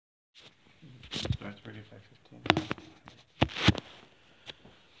Starts 35:15.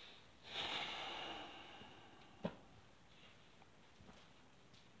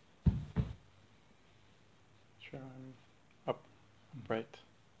 Sure, I'm upright.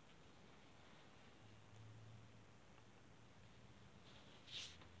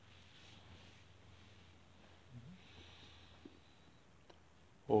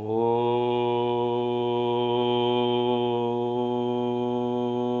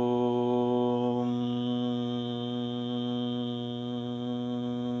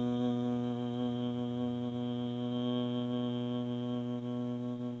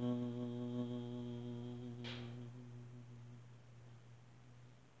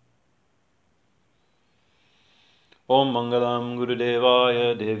 Om Mangalam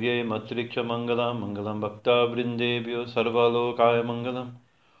Gurudevaya Devye Matriksha Mangalam Mangalam Bhakta Vrindebhyo Sarvalokaya Mangalam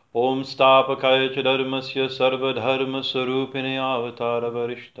Om Stapakaya Dharmasya Sarva Dharma Sarupine Avatara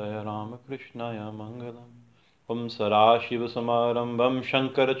Varishtaya Ramakrishnaya Mangalam Om Sarashiva Samarambam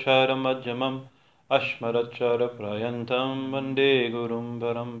Shankarachara Madhyamam Ashmarachara Prayantam Vande Gurum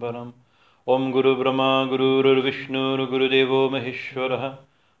Paramparam Om Guru Brahma Guru Vishnu Guru Devo Maheshwaraha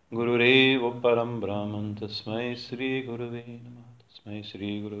Gurureva Param Brahman Tasmai Sri Gurave Namaha Tasmai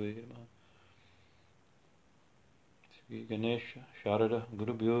Sri Gurave Namaha Sri Ganesha Sharada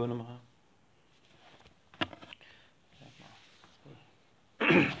Gurubhyo Namaha.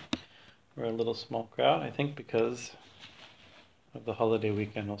 We're a little small crowd, I think, because of the holiday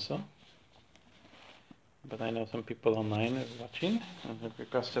weekend also. But I know some people online are watching and have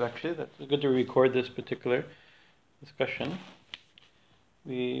requested actually that it's good to record this particular discussion.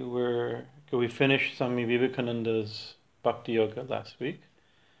 We finished Swami Vivekananda's Bhakti Yoga last week,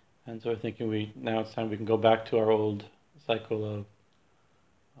 and so we're thinking now it's time we can go back to our old cycle of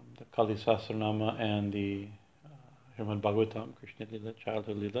the Kali Sahasranama and the Srimad Bhagavatam, Krishna Lila,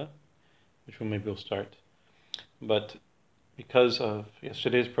 Childhood Lila, which maybe we'll start. But because of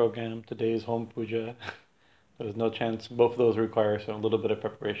yesterday's program, today's home puja, there's no chance. Both of those require a little bit of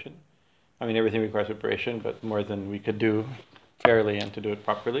preparation. I mean, everything requires preparation, but more than we could do fairly and to do it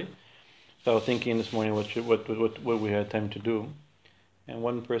properly. So I was thinking this morning what we had time to do. And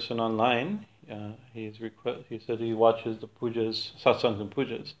one person online, he said he watches the pujas, satsangs and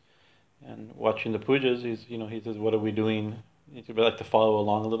pujas. And watching the pujas, he says, what are we doing? He'd like to follow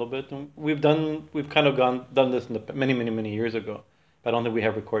along a little bit. And we've done this many years ago. But I don't think we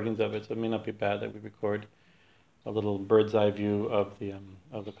have recordings of it, so it may not be bad that we record a little bird's eye view of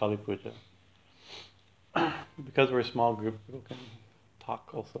the Kali Puja. Because we're a small group, people can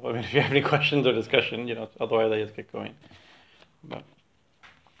talk also. I mean, if you have any questions or discussion, otherwise I just get going.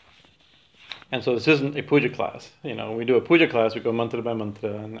 And so this isn't a puja class. When we do a puja class, we go mantra by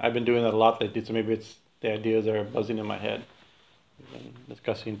mantra, and I've been doing that a lot lately, so maybe the ideas are buzzing in my head. We've been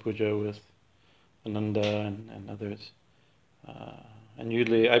discussing puja with Ananda and others. And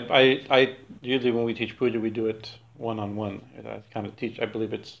usually, usually when we teach puja, we do it one-on-one. I kind of teach. I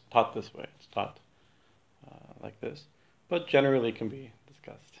believe it's taught this way. It's taught like this, but generally it can be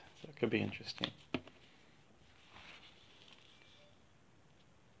discussed. So it could be interesting.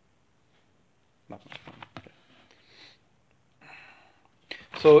 Not much fun. Okay.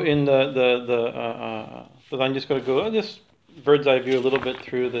 So in so I'm just going to go just bird's eye view a little bit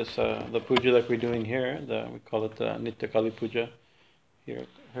through this the puja that we're doing here. We call it Nitya Kali Puja here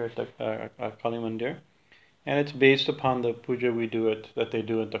at Kali Mandir, and it's based upon the puja that they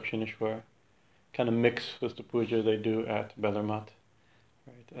do at Dakshineshwar, kind of mixed with the puja they do at Bellarmat,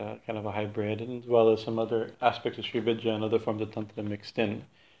 right? Kind of a hybrid, and as well as some other aspects of Sri Vidya and other forms of Tantra mixed in,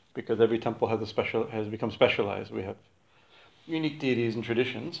 because every temple has become specialized. We have unique deities and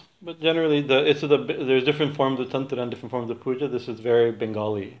traditions, but generally there's different forms of Tantra and different forms of puja. This is very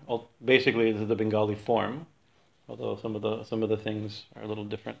Bengali. Basically, this is the Bengali form, although some of the things are a little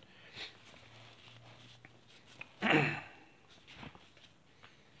different.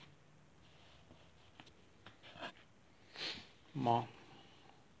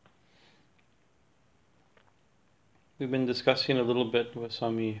 We've been discussing a little bit with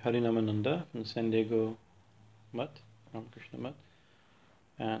Swami Harinamananda from San Diego Mutt, Ramakrishna Mutt,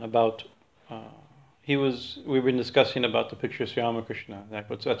 and about we've been discussing about the picture of Sri Ramakrishna. That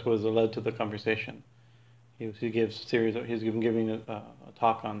was led to the conversation. He's been giving a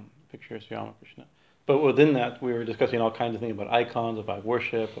talk on the picture of Sri Ramakrishna. But within that, we were discussing all kinds of things about icons, about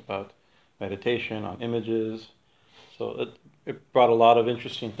worship, about meditation, on images. So it brought a lot of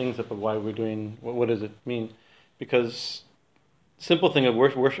interesting things up of why we're doing, what does it mean? Because simple thing of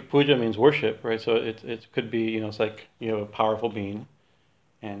worship, puja means worship, right? So it could be, it's like you have a powerful being,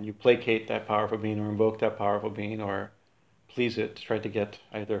 and you placate that powerful being or invoke that powerful being or please it to try to get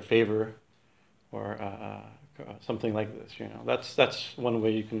either favor something like this. That's one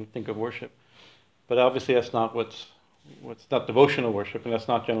way you can think of worship. But obviously, that's not what's not devotional worship, and that's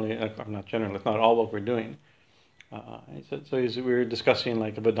not generally, it's not all what we're doing. We were discussing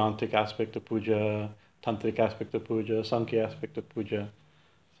like a Vedantic aspect of puja, tantric aspect of puja, Sankhya aspect of puja.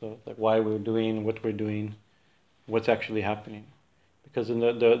 So like why we're doing what we're doing, what's actually happening. Because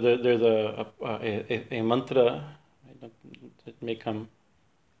there's a mantra that may come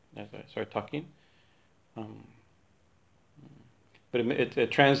as I start talking. But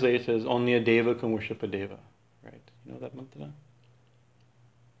it translates as only a deva can worship a deva, right? You know that mantra? I'm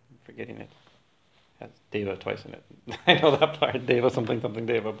forgetting it. It has deva twice in it. I know that part. Deva something something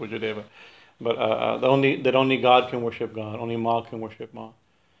deva, puja deva. But only God can worship God. Only Ma can worship Ma.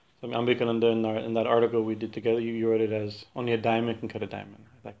 So Ambikananda in that article we did together, you wrote it as only a diamond can cut a diamond.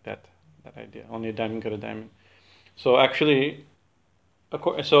 I like that idea. Only a diamond can cut a diamond. So actually,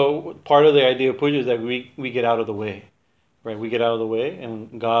 so part of the idea of puja is that we get out of the way. Right, we get out of the way,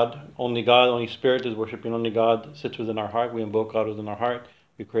 and God, only Spirit is worshiping. Only God sits within our heart. We invoke God within our heart.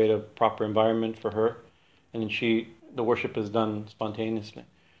 We create a proper environment for her, and then the worship is done spontaneously.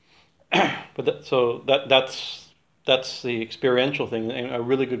 But that's the experiential thing. And a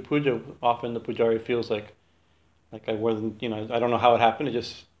really good puja, often the pujari feels like I wasn't, I don't know how it happened. It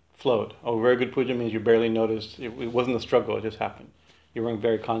just flowed. A very good puja means you barely noticed. It wasn't a struggle. It just happened. You weren't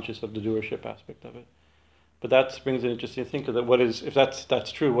very conscious of the doership aspect of it. But that brings an interesting thing to that. If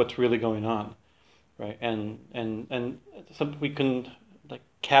that's true, what's really going on, right? And we can like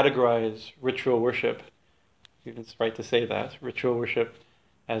categorize ritual worship. Even it's right to say that ritual worship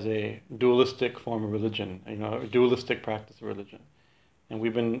as a dualistic form of religion, a dualistic practice of religion. And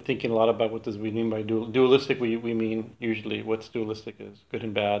we've been thinking a lot about what does we mean by dualistic. We mean usually what's dualistic is good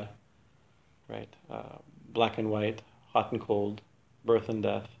and bad, right? Black and white, hot and cold, birth and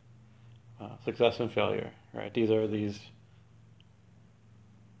death. Success and failure, right? These are these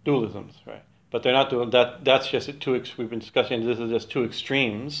dualisms, right? But they're not doing that. That's just we've been discussing. This is just two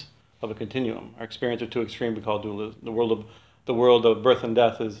extremes of a continuum. Our experience of two extremes we call dualism. The world of birth and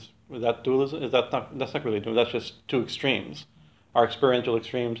death is that dualism? That's not really dualism. That's just two extremes. Our experiential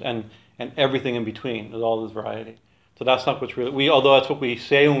extremes and everything in between. There's all this variety. So that's not what's really although that's what we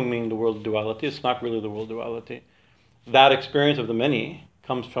say when we mean the world of duality. It's not really the world of duality. That experience of the many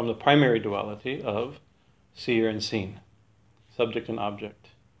comes from the primary duality of seer and seen, subject and object.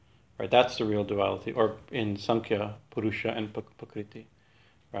 Right? That's the real duality, or in Sankhya, Purusha and Prakriti,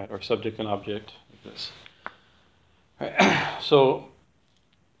 right? Or subject and object, like this. Right? So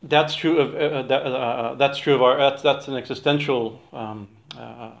that's true of that's an existential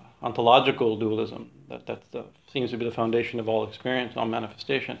ontological dualism that seems to be the foundation of all experience, all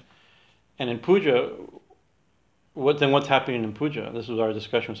manifestation. And in puja, what's happening in puja? This was our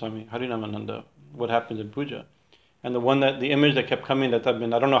discussion with Swami Harinamananda. What happens in puja? And the image that kept coming that I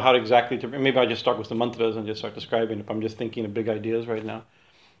don't know how exactly to. Maybe I just start with the mantras and just start describing. If I'm just thinking of big ideas right now,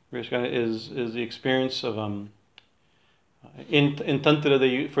 is the experience of in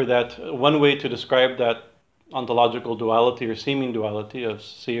tantra for that one way to describe that ontological duality or seeming duality of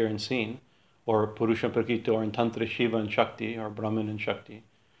seer and seen, or Purusha and Prakriti, or in tantra Shiva and Shakti, or Brahman and Shakti,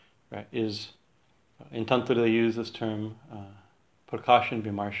 right? Is in Tantra they use this term, Prakash and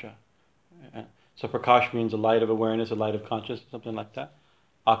Vimarsha. So Prakash means a light of awareness, a light of consciousness, something like that.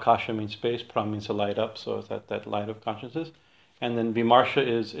 Akasha means space, Pra means to light up, so it's that light of consciousness. And then Vimarsha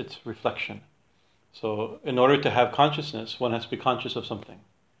is its reflection. So in order to have consciousness, one has to be conscious of something.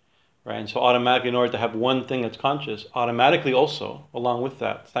 Right? And so automatically, in order to have one thing that's conscious, automatically also, along with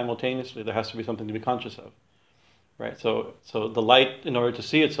that, simultaneously, there has to be something to be conscious of. Right? So the light, in order to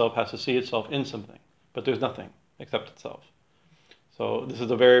see itself, has to see itself in something. But there's nothing except itself. So this is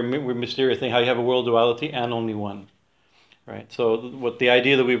a very mysterious thing, how you have a world duality and only one. Right? So what the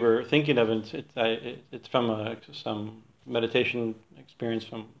idea that we were thinking of, it's from some meditation experience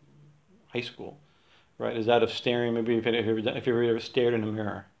from high school, right? Is that of staring, maybe if you've ever stared in a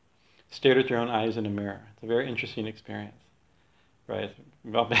mirror, stared at your own eyes in a mirror. It's a very interesting experience. Right?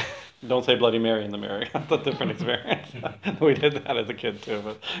 Well, don't say Bloody Mary in the mirror. That's a different experience. We did that as a kid too,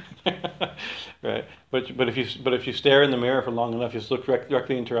 but right. But if you stare in the mirror for long enough, you just look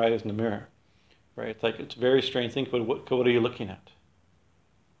directly into your eyes in the mirror. Right? It's a very strange thing. But what are you looking at?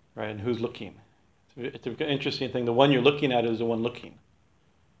 Right? And who's looking? It's an interesting thing. The one you're looking at is the one looking,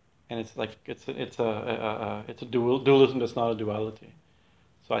 and it's a dualism that's not a duality.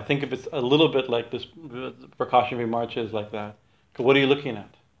 So I think if it's a little bit like this, precautionary march is like that. What are you looking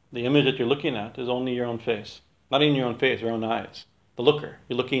at? The image that you're looking at is only your own face. Not even your own face, your own eyes. The looker.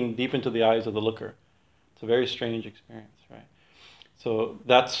 You're looking deep into the eyes of the looker. It's a very strange experience, right? So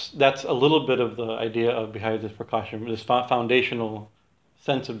that's a little bit of the idea of behind this prakasham, this foundational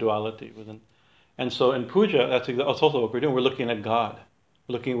sense of duality within. And so in puja, that's also what we're doing. We're looking at God.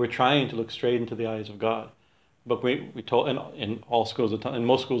 We're trying to look straight into the eyes of God. But we told in all schools of in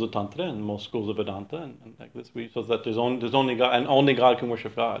most schools of tantra and most schools of Vedanta and like this, so that there's only God, and only God can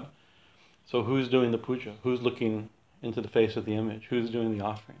worship God. So who's doing the puja? Who's looking into the face of the image? Who's doing the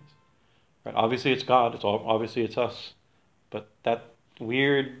offerings? Right? Obviously it's God. Obviously it's us. But that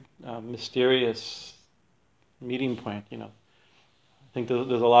weird, mysterious meeting point, I think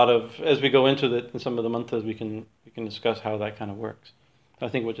there's a lot of, as we go into in some of the mantras, we can discuss how that kind of works. I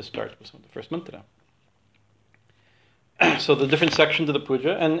think we'll just start with some of the first mantra. So the different sections of the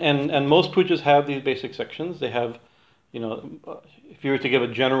puja, and most pujas have these basic sections. They have, if you were to give a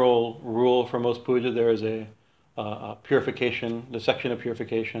general rule for most puja, there is a purification, the section of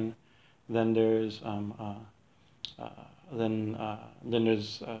purification. Then there's then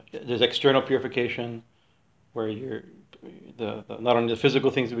there's external purification, where you're not only the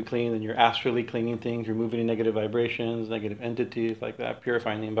physical things to be clean, then you're astrally cleaning things, removing negative vibrations, negative entities like that,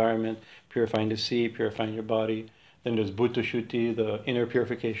 purifying the environment, purifying the sea, purifying your body. Then there's Bhuta Shuddhi, the inner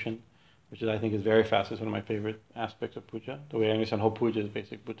purification, which I think is very fast. It's one of my favorite aspects of puja. The way I understand whole puja is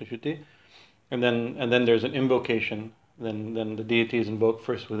basic Bhuta Shuddhi. And then there's an invocation. Then the deity is invoked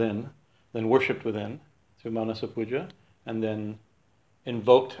first within, then worshipped within through Manasa Puja, and then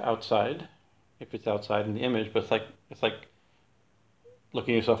invoked outside, if it's outside in the image. But it's like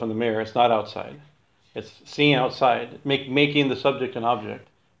looking yourself in the mirror. It's not outside. It's seeing outside, making the subject an object,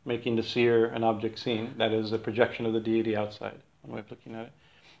 making the seer an object seen. That is a projection of the deity outside. One way of looking at it.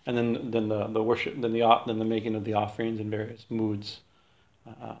 And then the worship, then the making of the offerings in various moods.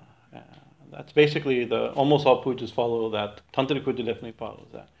 That's basically almost all pujas follow that. Tantric puja definitely follows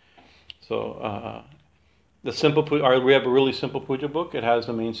that. So the simple puja, we have a really simple puja book. It has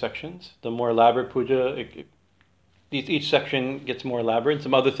the main sections. The more elaborate puja, each section gets more elaborate.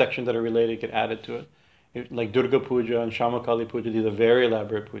 Some other sections that are related get added to it. Like Durga Puja and Shamakali Puja, these are very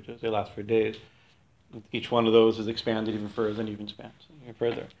elaborate pujas. They last for days. Each one of those is expanded even further and even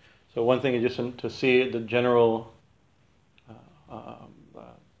further. So one thing is just to see the general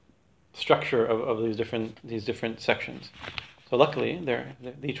structure of these different sections. So luckily,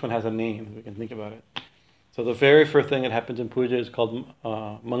 each one has a name. We can think about it. So the very first thing that happens in puja is called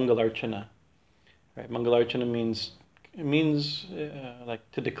Mangalarchana. Right? Mangalarchana means like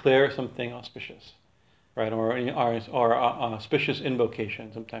to declare something auspicious, right? Or auspicious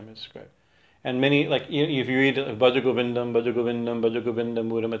invocation. Sometimes it's described. And many, like if you read Bhaja Govindam, Bhaja Govindam, Bhaja Govindam,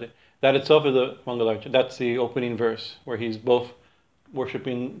 Muramate, that itself is a Mangalarchana. That's the opening verse where he's both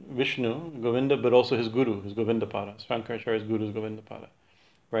worshipping Vishnu, Govinda, but also his guru, his Govindapada. Shankaracharya's guru is Govindapada.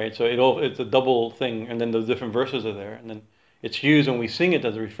 Right? So it's a double thing, and then the different verses are there, and then it's used when we sing it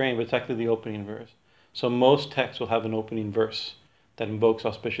as a refrain, but it's actually the opening verse. So most texts will have an opening verse that invokes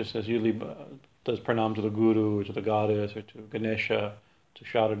auspiciousness, usually does pranam to the guru, or to the goddess, or to Ganesha, to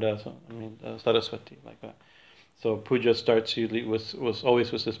Sharada, Saraswati, like that. So puja starts usually was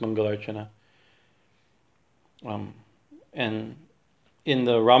always with this Mangalarchana. And in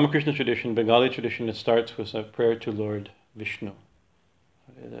the Ramakrishna tradition, Bengali tradition, it starts with a prayer to Lord Vishnu.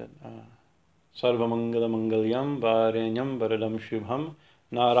 Sarva Mangala Mangalyam Varenyam Varadam Shubham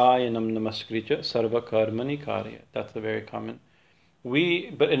Narayanam Namaskritya Sarva Karmani Karya. That's a very common.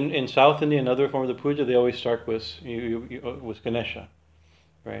 But in South India, another form of the puja, they always start with Ganesha,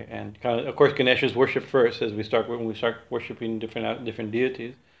 right? And of course, Ganesha is worshipped first when we start worshiping different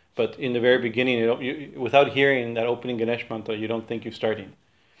deities. But in the very beginning, without hearing that opening Ganesh mantra, you don't think you're starting,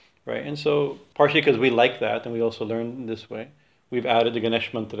 right? And so, partially because we like that, and we also learn this way, we've added the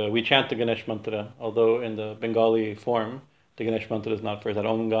Ganesh mantra. We chant the Ganesh mantra, although in the Bengali form, the Ganesh mantra is not first. That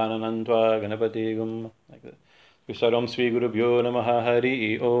Om Gananantva Ganapati Gum, like that. We start Om Sri Guru Bhyo Namaha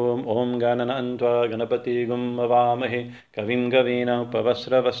Hari Om Gananantva Ganapati Gum Avamahe Kavim Gavina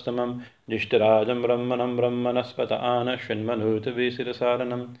Pavasra Vastamam Jishtarajam Brahmanam Brahmanaspata Ana Shinmanut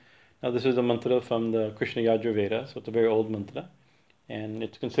Visirasaranam. Now this is a mantra from the Krishna Yajurveda, so it's a very old mantra. And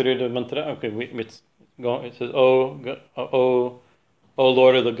it's considered a mantra. Okay, it says, O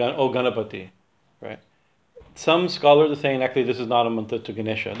Lord of O Ganapati, right? Some scholars are saying actually this is not a mantra to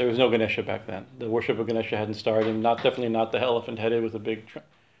Ganesha. There was no Ganesha back then. The worship of Ganesha hadn't started. Definitely not the elephant headed with a big.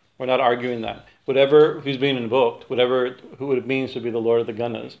 We're not arguing that. Who's being invoked, who it means to be the Lord of the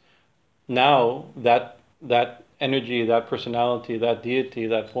Ganas. Now that energy, that personality, that deity,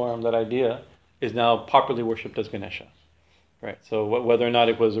 that form, that idea is now popularly worshipped as Ganesha. Right. So whether or not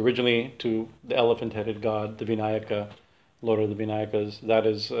it was originally to the elephant-headed god, the Vinayaka, Lord of the Vinayakas, that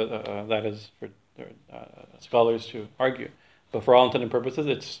is for scholars to argue. But for all intents and purposes,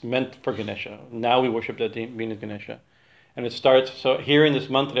 it's meant for Ganesha. Now we worship that being as Ganesha. And it starts, so here in this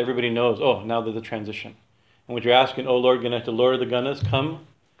month that everybody knows, oh, now there's a transition. And what you're asking, oh Lord Ganesha, the Lord of the Ganas, come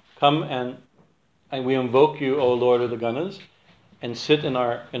and we invoke you, O Lord of the Ganas, and sit in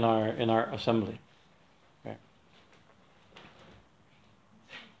our assembly. Okay.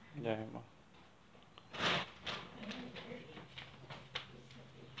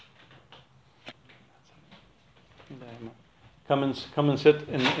 Come and sit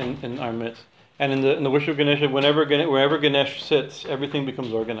in our midst. And in the worship of Ganesha, wherever Ganesh sits, everything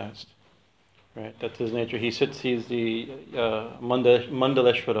becomes organized. Right? That's his nature. He sits. He's the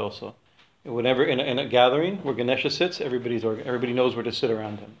Mandaleshwara also. Whenever in a gathering where Ganesha sits, everybody knows where to sit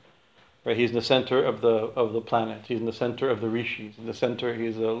around him. Right? He's in the center of the planet. He's in the center of the rishis. He's the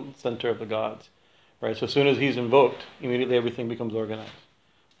center of the gods. Right? So as soon as he's invoked, immediately everything becomes organized.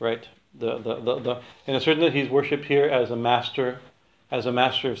 Right? And it's certain that he's worshipped here as a master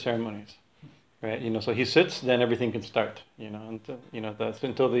of ceremonies. Right? So he sits, then everything can start. That's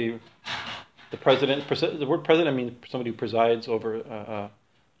until the president. The word president means somebody who presides over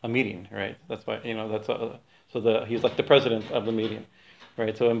a meeting, right? That's why he's like the president of the meeting,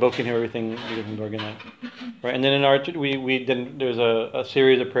 right? So invoking him, everything becomes organized, right? And then in our there's a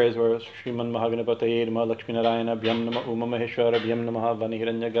series of prayers where Sriman Mahaganapataye Namaha Lakshmi Narayana Bhyam Namaha Uma Maheshwara Bhyam Namaha Vani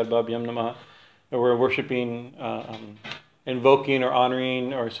Hiranyagarbha Bhyam Namaha. We're worshiping, invoking or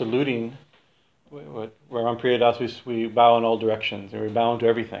honoring or saluting. Where on Priyadas we bow in all directions, and we bow into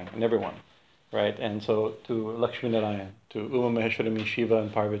everything and everyone. Right, and so to Lakshmi Narayan, to Uma Maheshwara means Shiva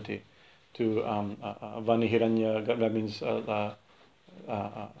and Parvati, to Vani Hiranya, that means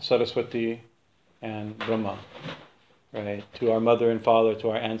Saraswati and Brahma, right? To our mother and father, to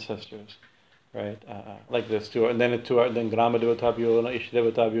our ancestors, right? Like this, then Grama Devatabhyo Namaha,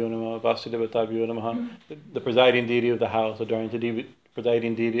 Ishdevatabhyo Namaha, Vasudevatabhyo Namaha, the presiding deity of the house, the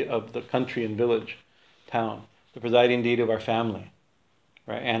presiding deity of the country and village, town, the presiding deity of our family.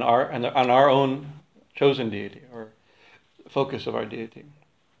 Right, and our own chosen deity or focus of our deity,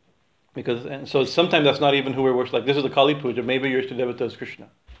 so sometimes that's not even who we're worshiping. Like this is the Kali Puja. Maybe your Devata is Krishna,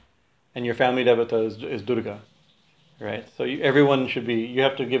 and your family Devata is Durga, right? So everyone should be. You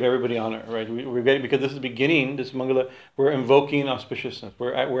have to give everybody honor, right? Because this is the beginning. This Mangala, we're invoking auspiciousness.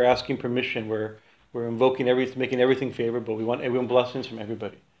 We're asking permission. We're invoking making everything favorable. We want blessings from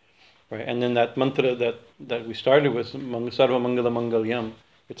everybody. Right, and then that mantra that we started with, Sarva Mangala Mangalyam,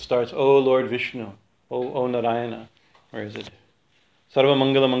 it starts, O Lord Vishnu, O Narayana. Where is it? Sarva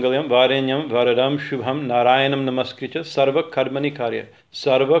Mangala Mangalyam, Varenyam, Varadam, Shubham, Narayanam Namaskritya, Sarva Karmani Karya.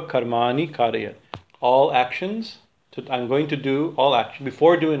 Sarva Karmani Karya. All actions, I'm going to do all actions,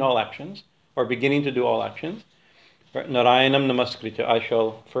 before doing all actions, or beginning to do all actions, right, Narayanam Namaskritya, I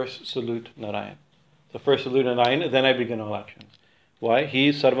shall first salute Narayan. So first salute Narayan, then I begin all actions. Why?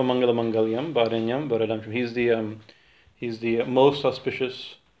 He's Sarva Mangala Mangalyam, Varenyam, Varadam. He's the most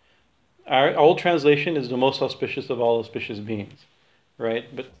auspicious. Our old translation is the most auspicious of all auspicious beings, right?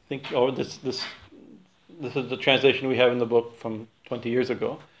 But think, this is the translation we have in the book from 20 years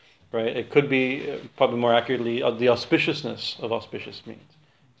ago, right? It could be probably more accurately the auspiciousness of auspicious beings.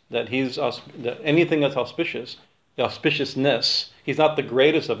 That that anything that's auspicious, the auspiciousness. He's not the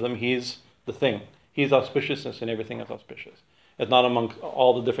greatest of them. He's the thing. He's auspiciousness in everything that's auspicious. It's not among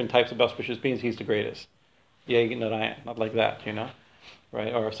all the different types of auspicious beings, he's the greatest. Yay Narayan, not like that,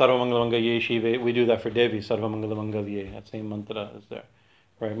 right? Or Sarva Mangala Mangalye Shiva, we do that for Devi, Sarva Mangala Mangalye, that same mantra is there,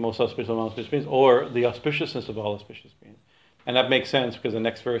 right? Most auspicious of all auspicious beings, or the auspiciousness of all auspicious beings. And that makes sense because the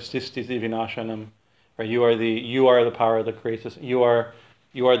next verse, Sisti Vinashanam, right? You are the power of the creators. You are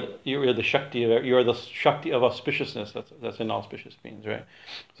the Shakti of auspiciousness that's in auspicious beings, right?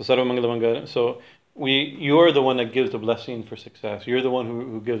 So Sarva Mangala Mangalye. So you are the one that gives the blessing for success. You're the one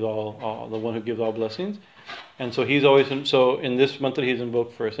who gives all blessings, and so he's always in this mantra he's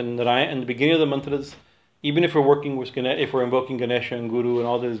invoked first. And in the beginning of the mantras, even if we're invoking Ganesha and Guru and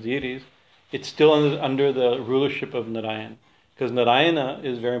all those deities, it's still under the rulership of Narayan, because Narayana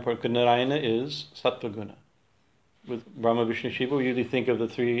is very important. Because Narayana is Sattva Guna. With Brahma, Vishnu, Shiva, we usually think of the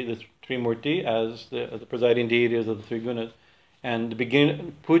three Murti as the presiding deities of the three gunas. And the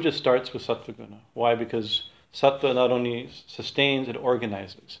beginning, puja starts with Sattva Guna. Why? Because Sattva not only sustains, it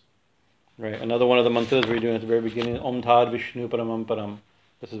organizes. Right? Another one of the mantras we're doing at the very beginning, Om Tad Vishnu Paramam Param.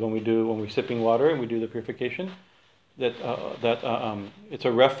 This is when we're sipping water and we do the purification. It's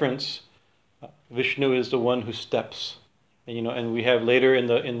a reference. Vishnu is the one who steps. And we have later in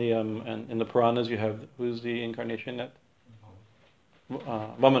the Puranas, you have, who's the incarnation that?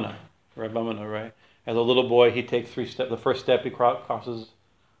 Vamana, right? As a little boy, he takes 3 steps. The first step, he crosses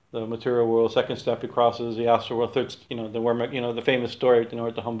the material world. Second step, he crosses the astral world. Third, the famous story,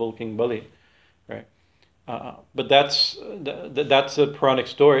 with the humble King Bali, right? But that's a Puranic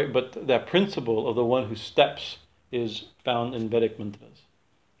story. But that principle of the one who steps is found in Vedic mantras,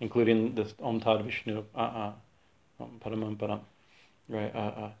 including this Om Tad Vishnu Paramam Param,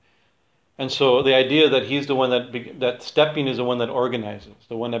 right? And so the idea that he's the one that stepping is the one that organizes,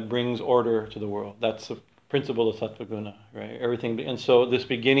 the one that brings order to the world. That's the principle of Sattva Guna, right? Everything, and so this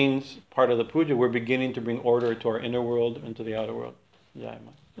beginnings part of the puja, we're beginning to bring order to our inner world and to the outer world. Yeah, I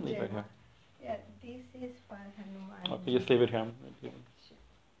leave it here. Yeah, this is for Hanuman. Okay, just leave it here. Thank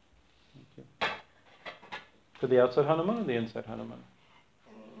you. To the outside Hanuman or the inside Hanuman?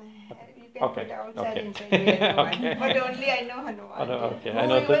 You can Okay. put outside, Okay. inside, Hanuman. Okay. But only I know Hanuman. Okay. I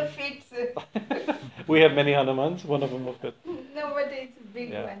know Whoever fits. we have many Hanumans. One of them will fit. No, but it's a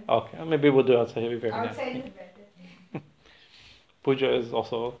big one. Okay. Maybe we'll do outside. It'll be very Outside nice. is better. Puja is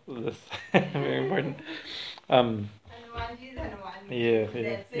also this very important. Hanumanji is Hanuman.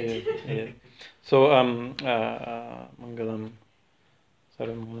 Yeah. So Mangalam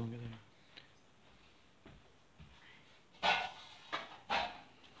Sarvam.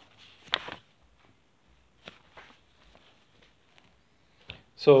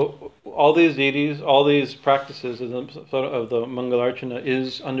 So all these deities, all these practices of the Mangalarchana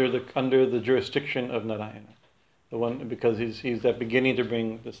is under the jurisdiction of Narayana, the one, because he's that beginning to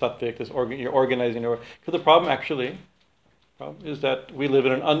bring the sattvic, you're organizing. Because the problem is that we live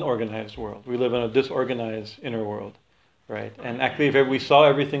in an unorganized world. We live in a disorganized inner world, right? And actually, if we saw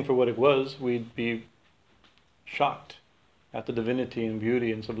everything for what it was, we'd be shocked at the divinity and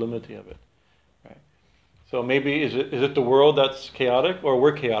beauty and sublimity of it. So maybe is it the world that's chaotic, or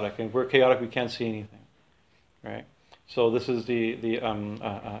we're chaotic? And if we're chaotic, we can't see anything, right? So this is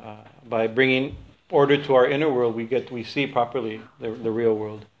by bringing order to our inner world, we see properly the real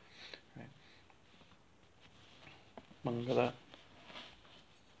world. Right? Mangala.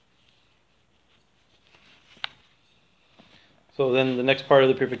 So then the next part of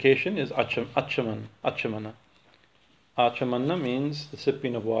the purification is achamana. Achamana means the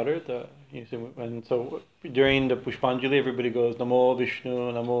sipping of water. And so during the Pushpanjali, everybody goes Namo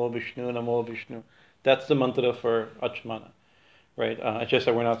Vishnu, Namo Vishnu, Namo Vishnu. That's the mantra for Achamana, right? It's just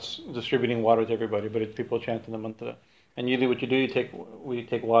that we're not distributing water to everybody, but people chanting the mantra. And usually, what you do, we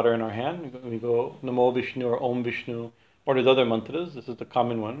take water in our hand. We go Namo Vishnu or Om Vishnu, or there's other mantras. This is the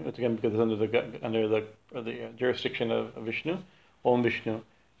common one. It's again because it's under the jurisdiction of Vishnu, Om Vishnu.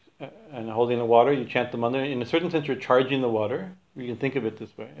 And holding the water, you chant the mantra. In a certain sense, you're charging the water. You can think of it this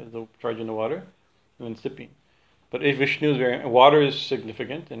way, as though charging the water and then sipping. But if Vishnu water is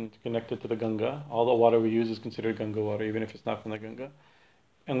significant and connected to the Ganga. All the water we use is considered Ganga water, even if it's not from the Ganga.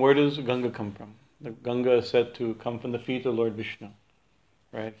 And where does Ganga come from? The Ganga is said to come from the feet of Lord Vishnu,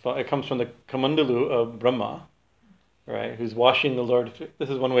 right? It comes from the Kamandalu of Brahma, right? Who's washing the Lord. This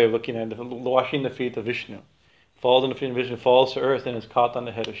is one way of looking at it, washing the feet of Vishnu. Falls on the feet of Vishnu, falls to earth, and is caught on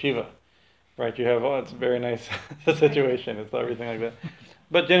the head of Shiva. Right? You have, it's a very nice situation. It's everything like that.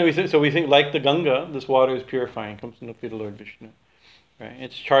 But generally, we think like the Ganga, this water is purifying, comes from the feet of Lord Vishnu. Right?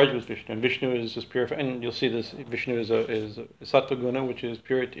 It's charged with Vishnu, and Vishnu is just purifying. And you'll see this, Vishnu is Sattva Guna, which is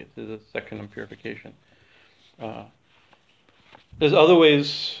purity. It's the second of purification. There's other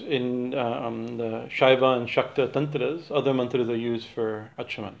ways in the Shaiva and Shakta Tantras, other mantras are used for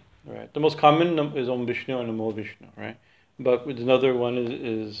Achaman. Right. The most common is Om Vishnu and Namo Vishnu, right? But another one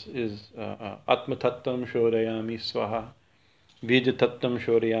is Atma Tattvam Shodayami Swaha, Vijja Tattvam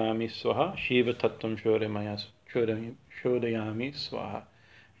Shodayami Swaha, Shiva Tattvam Shodayami Swaha.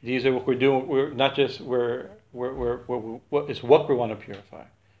 These are what we're doing. We're not just it's what we want to purify.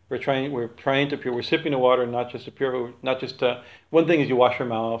 We're trying to purify. We're sipping the water, not just to purify. Not just one thing is you wash your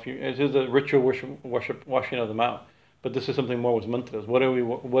mouth. It is a ritual washing of the mouth. But this is something more with mantras. What are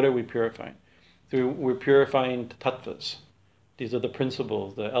we purifying? So we're purifying the tattvas. These are the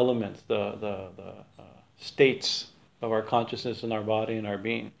principles, the elements, the states of our consciousness and our body and our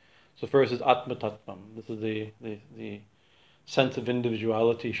being. So first is Atma Tattvam. This is the sense of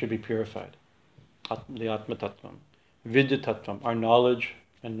individuality should be purified. The Atma Tattvam. Vidya Tattvam, our knowledge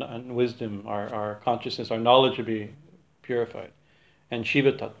and wisdom, our consciousness, our knowledge should be purified. And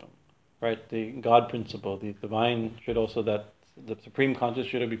Shiva Tattvam. Right, the God principle, the divine should also, the supreme consciousness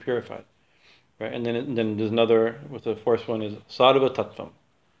should be purified, right? And then there's another, with the fourth one is Sarva Tattvam.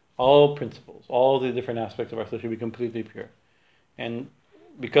 All principles, all the different aspects of ourselves should be completely pure. And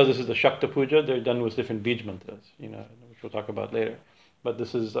because this is the Shakta Puja, they're done with different bij mantras, which we'll talk about later. But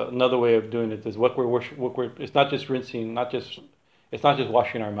this is another way of doing it. Is it's not just rinsing, it's not just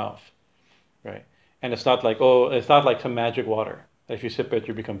washing our mouth, right? And it's not like some magic water. If you sip it,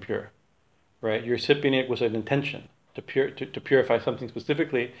 you become pure, right? You're sipping it with an intention to purify something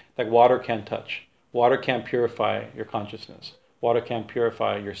specifically that water can't touch. Water can't purify your consciousness. Water can't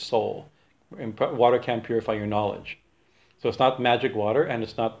purify your soul. Water can't purify your knowledge. So it's not magic water, and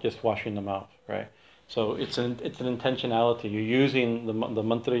it's not just washing the mouth, right? So it's an intentionality. You're using the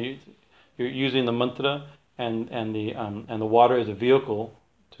mantra. You're using the mantra and the water as a vehicle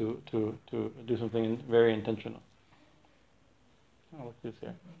to do something very intentional. Oh, look who's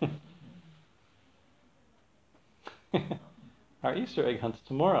here. Our Easter egg hunt's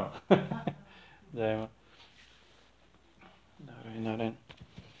tomorrow. Jai Narayan.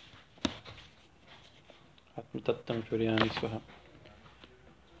 Atmatattam Churyami Swaha.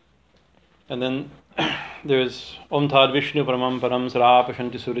 And then there's Om Tad Vishnu Paramam Param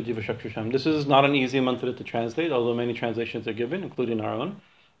Sarapashanti Surajiva Shakshusham. This is not an easy mantra to translate, although many translations are given, including our own,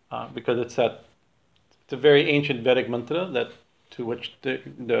 because it's a very ancient Vedic mantra that to which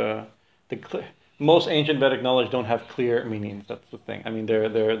the most ancient Vedic knowledge don't have clear meanings. That's the thing. I mean,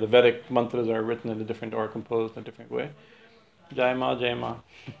 the Vedic mantras are written in a different or composed in a different way. Jai Ma, Jai Ma.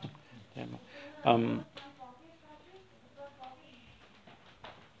 Jai Ma.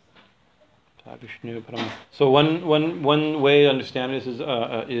 So one way to understand this is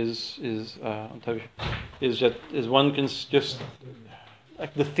one can just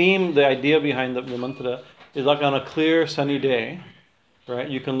like the theme, the idea behind the mantra is like on a clear sunny day, right?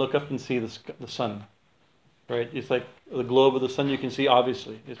 You can look up and see the sun, right? It's like the globe of the sun you can see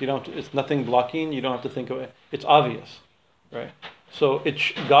obviously. It's nothing blocking. You don't have to think of it. It's obvious, right? So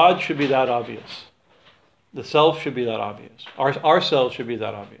God should be that obvious. The self should be that obvious. Our self should be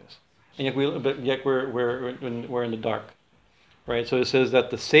that obvious. And yet we're in the dark, right? So it says that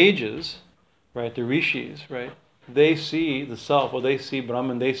the sages, right, the rishis, right, they see the self, or they see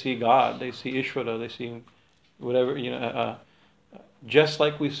Brahman, they see God, they see Ishvara, they see whatever, just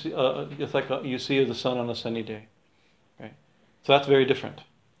like we see, you see the sun on a sunny day, right? So that's very different.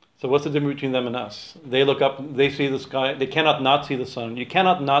 So what's the difference between them and us? They look up, they see the sky. They cannot not see the sun. You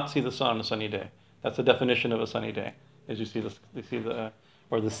cannot not see the sun on a sunny day. That's the definition of a sunny day. As you see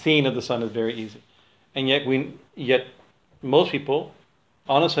the scene of the sun is very easy, and yet most people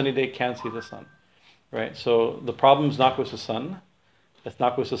on a sunny day can't see the sun, right? So the problem is not with the sun, it's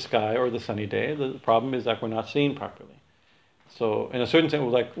not with the sky or the sunny day. The problem is that we're not seeing properly. So in a certain sense,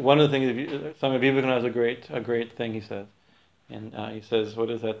 like one of the things, Swami Vivekananda has a great thing he says, and he says, what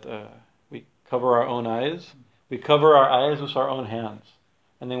is that? We cover our own eyes. We cover our eyes with our own hands,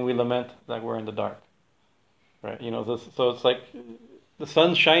 and then we lament that we're in the dark, right? So it's like. The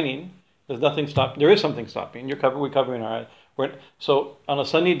sun's shining. There's nothing stopping. There is something stopping. We're covering our eyes. So on a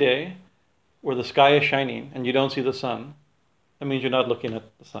sunny day, where the sky is shining and you don't see the sun, that means you're not looking at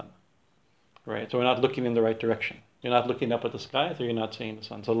the sun, right? So we're not looking in the right direction. You're not looking up at the sky, so you're not seeing the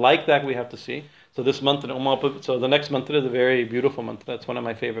sun. So like that, we have to see. So this mantra, so the next mantra is a very beautiful mantra. That's one of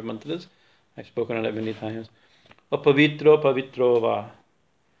my favorite mantras. I've spoken on it many times. Apavitro pavitro va.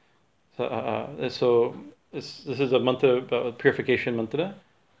 So this is a mantra, a purification mantra.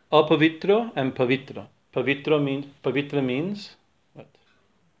 Apavitro and pavitro. Pavitra means what?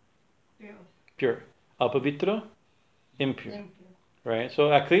 Pure. Apavitro, impure. Right.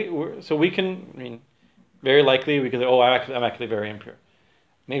 So actually, we can. Very likely we can say, "Oh, I'm actually very impure."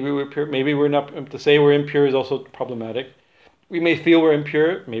 Maybe we're pure. Maybe we're not. To say we're impure is also problematic. We may feel we're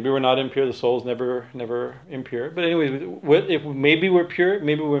impure. Maybe we're not impure. The soul's never impure. But anyways, if maybe we're pure,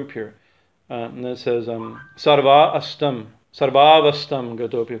 maybe we're impure. And then it says, sarva astam, sarvavastam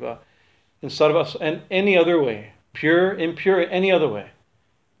gatopiva. In sarva, and any other way. Pure, impure, any other way.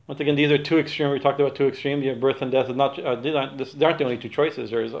 Once again, these are two extremes. We talked about two extremes. You have birth and death. There aren't the only two choices.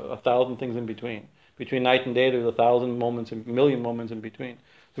 There's 1,000 things in between. Between night and day, there's 1,000 moments, a million moments in between.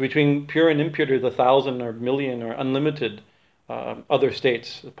 So between pure and impure, there's 1,000 or million or unlimited other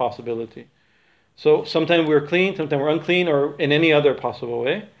states of possibility. So sometimes we're clean, sometimes we're unclean, or in any other possible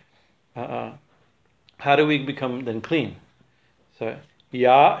way. How do we become then clean? So,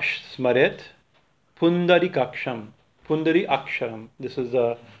 Ya Smaret Pundari Kaksham. Pundari Aksharam. This is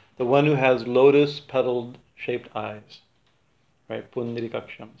the one who has lotus petaled shaped eyes. Right? Pundari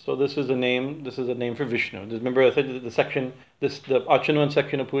Kaksham. So this is a name for Vishnu. Remember I said the Achanuman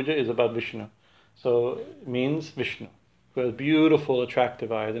section of puja is about Vishnu. So it means Vishnu. Who has beautiful,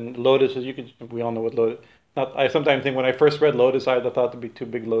 attractive eyes. And lotus, we all know what lotus. I sometimes think when I first read lotus eyes, I thought it'd be two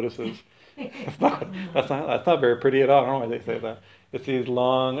big lotuses. That's not very pretty at all. I don't know why they say that. It's these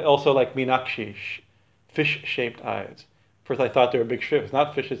long, also like Meenakshi, fish-shaped eyes. First I thought they were big fish. It's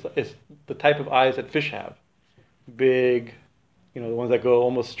not fish, it's the type of eyes that fish have. Big, the ones that go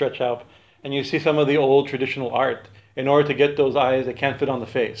almost stretch out. And you see some of the old traditional art. in order to get those eyes that can't fit on the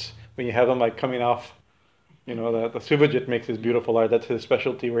face. When you have them like coming off, the Suvajit makes this beautiful art. That's his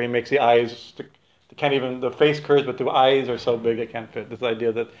specialty, where he makes the eyes, they can't even, the face curves, but the eyes are so big it can't fit. This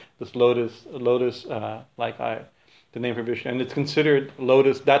idea that this lotus like eye, the name for Vishnu, and it's considered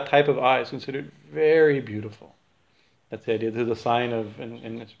lotus. That type of eye is considered very beautiful. That's the idea. This is a sign of,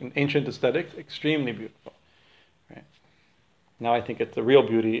 in ancient aesthetics, extremely beautiful. Right? Now I think the real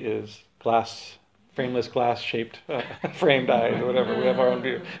beauty is frameless glass-shaped framed eyes or whatever. We have our own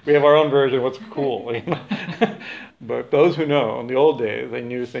view. We have our own version of what's cool. But those who know, in the old days, they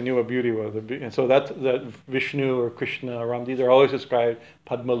knew what beauty was. And so that Vishnu or Krishna or Ram, these are always described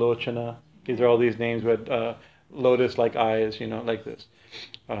Padmalochana. These are all these names with lotus-like eyes, like this.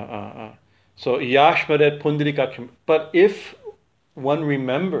 So Yashmaret Pundarikaksham. But if one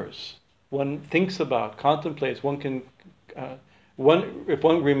remembers, one thinks about, contemplates, one can, if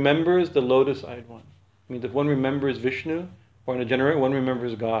one remembers the lotus-eyed one, means if one remembers Vishnu, or in a general, one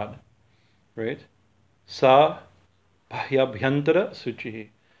remembers God, right? Sa Bhahyabhyantara Suchihi.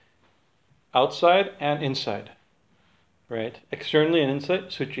 Outside and inside, right? Externally and inside,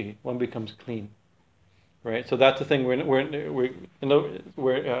 Suchihi. One becomes clean, right? So that's the thing.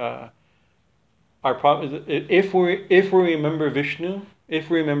 Our problem is if we remember Vishnu, if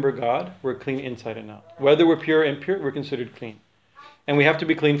we remember God, we're clean inside and out. Whether we're pure or impure, we're considered clean. And we have to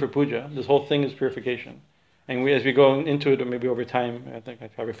be clean for puja. This whole thing is purification. And as we go into it, or maybe over time, I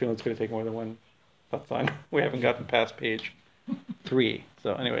have a feeling it's going to take more than one satsang. We haven't gotten past page 3.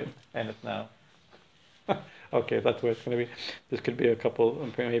 So anyway, and it's now. Okay, that's where it's going to be. This could be a couple,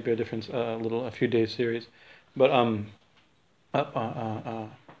 maybe a few days series. But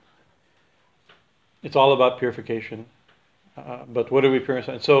it's all about purification. But what are we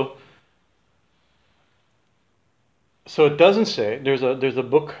purifying? So it doesn't say. There's a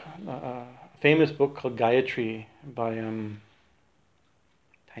book, a famous book called Gayatri by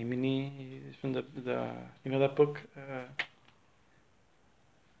Taimini. From the that book.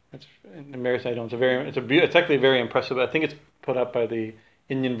 It's in American. It's actually very impressive. I think it's put up by the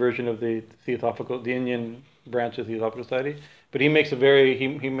Indian version of the Indian branch of the Theosophical Society. But he makes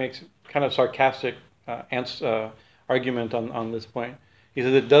he makes kind of sarcastic argument on this point. He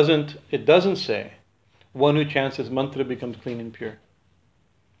says it doesn't say one who chants this mantra becomes clean and pure,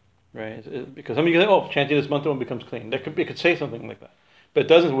 right? Because somebody can say, chanting this mantra one becomes clean. It could say something like that, but it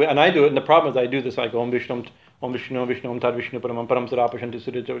doesn't. And I do it. And the problem is I do this like Om Vishnu, Om Vishnu, Vishnu, Om Tad Vishnu, Paramam Param Sarapashanti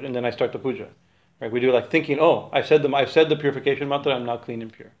Sudhita, and then I start the puja. Right? We do it like thinking, I've said the purification mantra. I'm now clean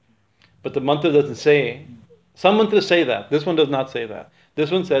and pure. But the mantra doesn't say. Some mantras say that. This one does not say that.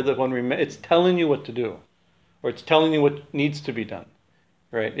 This one says that it's telling you what to do, or it's telling you what needs to be done.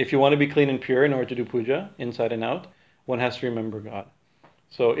 Right? If you want to be clean and pure in order to do puja, inside and out, one has to remember God.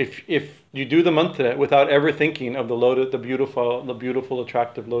 So if you do the mantra without ever thinking of the beautiful,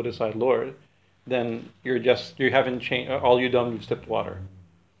 attractive lotus-eyed Lord, then you haven't changed. All you've done, you've sipped water,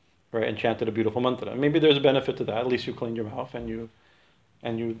 right, and chanted a beautiful mantra. Maybe there's a benefit to that. At least you cleaned your mouth and you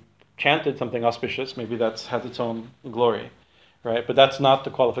chanted something auspicious. Maybe that has its own glory. Right, but that's not the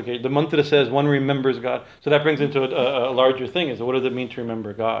qualification. The mantra says one remembers God. So that brings into a larger thing: is what does it mean to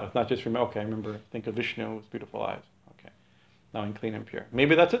remember God? It's not just think of Vishnu with beautiful eyes. Okay, now I'm clean and pure.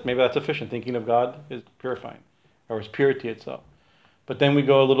 Maybe that's it. Maybe that's sufficient. Thinking of God is purifying, or is purity itself. But then we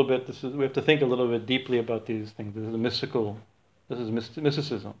go a little bit. We have to think a little bit deeply about these things. This is mystical. This is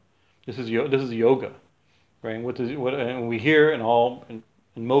mysticism. This is yoga, right? And we hear in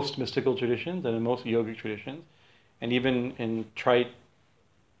most mystical traditions and in most yogic traditions. And even in trite,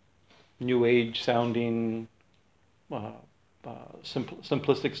 New Age sounding,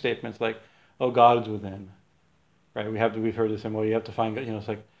 simplistic statements like, "Oh, God is within," right? We've heard this, and you have to find God. It's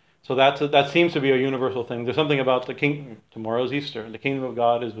like, so that seems to be a universal thing. There's something about the king. Tomorrow's Easter. The kingdom of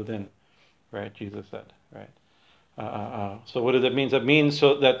God is within, right? Jesus said, right? So what does that mean? That means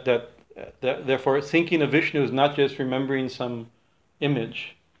so that therefore thinking of Vishnu is not just remembering some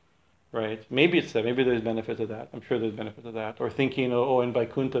image. Right? Maybe it's that. Maybe there's benefit to that. I'm sure there's benefit to that. Or thinking, in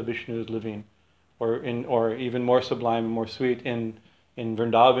Vaikuntha Vishnu is living, or even more sublime and more sweet in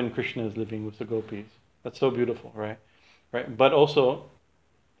Vrindavan Krishna is living with the gopis. That's so beautiful, right? Right. But also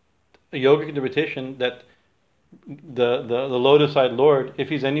a yogic interpretation that the lotus-eyed Lord, if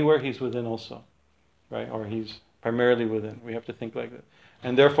he's anywhere, he's within also, right? Or he's primarily within. We have to think like that.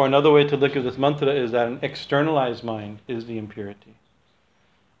 And therefore, another way to look at this mantra is that an externalized mind is the impurity,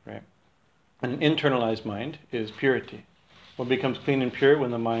 right? An internalized mind is purity. One becomes clean and pure when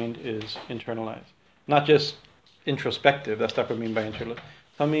the mind is internalized. Not just introspective, that's what I mean by internalized.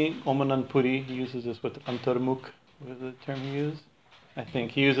 Swami Omanand Puri uses this with antarmukh. What is the term he used? I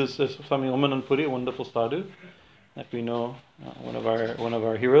think he uses this, Swami Omanand Puri, a wonderful sadhu. like we know, one of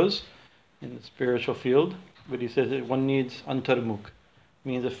our heroes in the spiritual field. But he says that one needs antarmukh,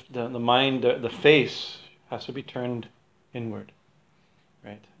 means the mind, the face has to be turned inward,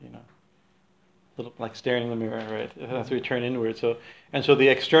 right? Little like staring in the mirror, right? It has to be turned inward. So the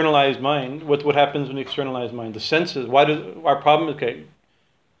externalized mind. What happens when you externalize mind? The senses. Why do our problem? Okay,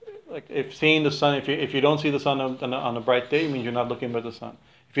 like if seeing the sun, if you don't see the sun on a bright day, it means you're not looking at the sun.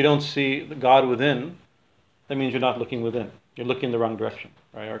 If you don't see the God within, that means you're not looking within. You're looking in the wrong direction,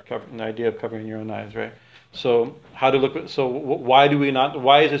 right? Or the idea of covering your own eyes, right? So how to look? So why do we not?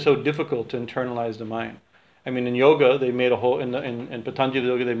 Why is it so difficult to internalize the mind? I mean, in yoga, they made a whole in Patanjali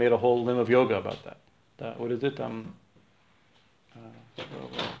Yoga, they made a whole limb of yoga about that. What is it?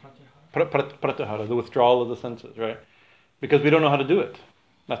 Pratyahara, the withdrawal of the senses, right? Because we don't know how to do it.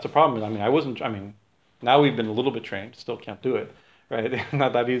 That's the problem. I mean, now we've been a little bit trained, still can't do it, right?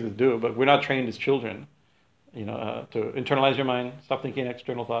 Not that easy to do, but we're not trained as children, to internalize your mind, stop thinking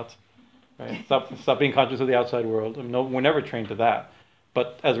external thoughts, right? Stop being conscious of the outside world. I mean, no, we're never trained to that.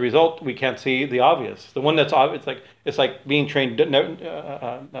 But as a result, we can't see the obvious. The one that's obvious, it's like being trained.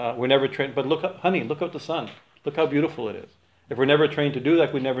 We're never trained. But look up the sun. Look how beautiful it is. If we're never trained to do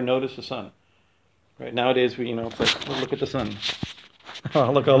that, we never notice the sun. Right nowadays, it's like look at the sun.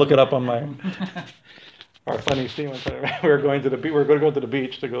 I'll look it up on my our funny scene. We're going to the beach. We're going to go to the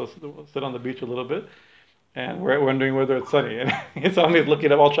beach to go sit on the beach a little bit, and we're wondering whether it's sunny. And it's always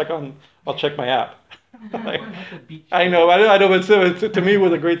looking up. I'll check my app. Like, I know, but to me it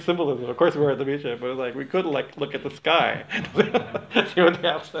was a great symbolism. Of course, we were at the beach, but it was like we could look at the sky, see what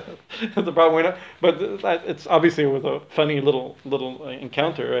the app says. That's the problem. But it's obviously it was a funny little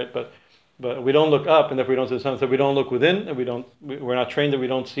encounter, right? But we don't look up, and if we don't see the sun, so we don't look within, and we're not trained that we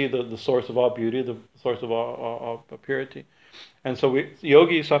don't see the source of all beauty, the source of all purity. And so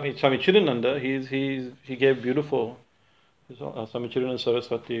Yogi Swami Chidananda, he gave beautiful. Swami Chidananda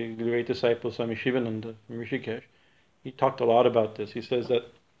Saraswati, the great disciple Swami Shivananda from Rishikesh, he talked a lot about this. He says that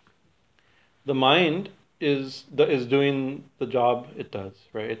the mind is doing the job it does,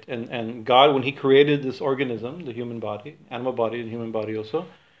 right? And God, when He created this organism, the human body, animal body, the human body also,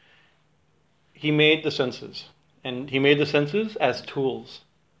 He made the senses, and He made the senses as tools.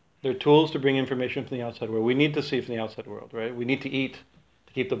 They're tools to bring information from the outside world. We need to see from the outside world, right? We need to eat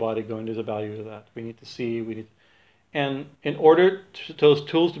to keep the body going. There's a value to that. We need to see. And in order to those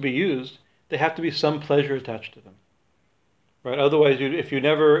tools to be used, there have to be some pleasure attached to them, right? Otherwise,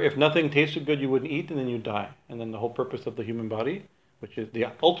 if nothing tasted good, you wouldn't eat, and then you die. And then the whole purpose of the human body, which is the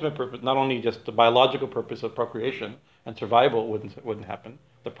ultimate purpose, not only just the biological purpose of procreation and survival, wouldn't happen.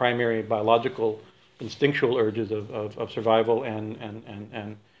 The primary biological, instinctual urges of survival and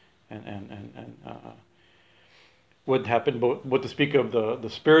wouldn't happen. But what to speak of the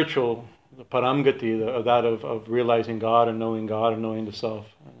spiritual. The paramgati, that of realizing God and knowing the self,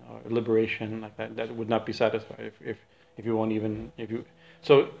 or liberation like that would not be satisfied if you won't even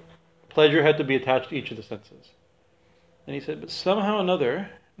So pleasure had to be attached to each of the senses. And he said, but somehow or another,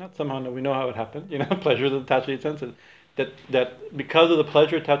 not somehow or another, we know how it happened. Pleasure is attached to each senses. That because of the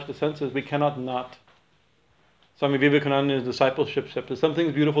pleasure attached to the senses, we cannot not. Swami Vivekananda in his discipleship said, if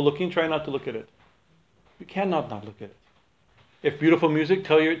something's beautiful looking, try not to look at it. You cannot not look at it. If beautiful music,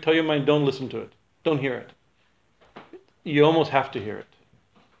 tell your mind, don't listen to it. Don't hear it. You almost have to hear it,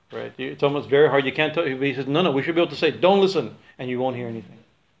 right? It's almost very hard. You can't tell. He says, no, we should be able to say, don't listen, and you won't hear anything.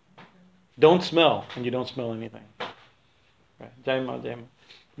 Don't smell, and you don't smell anything. Right? Jaima.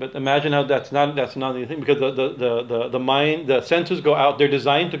 But imagine how that's not anything, because the mind, the senses go out. They're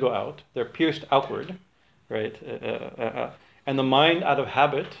designed to go out. They're pierced outward, right? And the mind, out of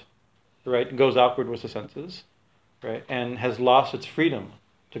habit, right, goes outward with the senses. Right, and has lost its freedom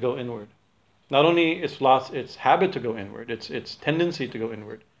to go inward. Not only it's lost its habit to go inward, its tendency to go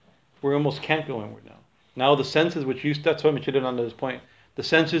inward. We almost can't go inward now. Now the senses that's what Chidananda's point. The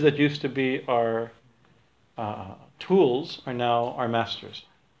senses that used to be our tools are now our masters.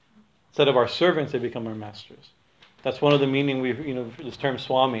 Instead of our servants, they become our masters. That's one of the meaning this term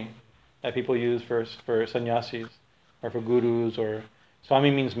Swami that people use for sannyasis or for gurus, or Swami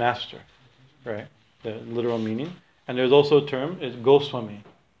means master, right? The literal meaning. And there's also a term, is Goswami,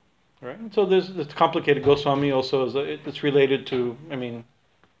 right? And so there's this complicated. Goswami also it's related to. I mean,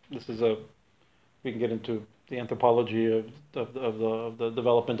 we can get into the anthropology of the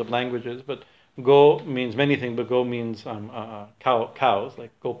development of languages, but Go means many things. But Go means cows,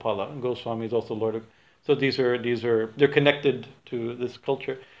 like Gopala, and Goswami is also Lord of. So they're connected to this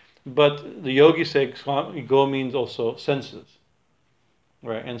culture, but the yogis say Go means also senses.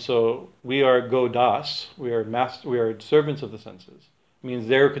 Right, and so we are Godas, we are servants of the senses. means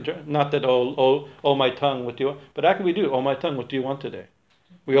not that, oh, my tongue, what do you want? But actually we do, oh, my tongue, what do you want today?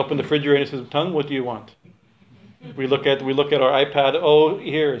 We open the refrigerator and it says, tongue, what do you want? We look at our iPad, oh,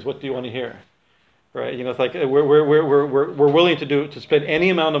 ears, what do you want to hear? Right? It's like we're willing to spend any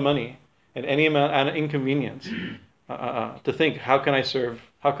amount of money and any amount of inconvenience to think, how can I serve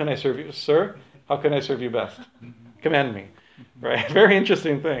you, sir? How can I serve you best? Command me, right? Very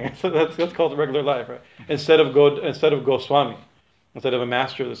interesting thing. So that's called regular life, right? Instead of Goswami, instead of a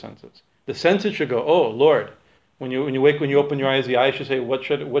master of the senses should go, oh Lord, when you open your eyes, the eyes should say, what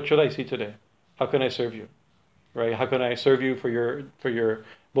should I see today? How can I serve you, right? How can I serve you for your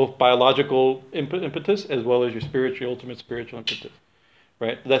both biological impetus as well as your ultimate spiritual impetus,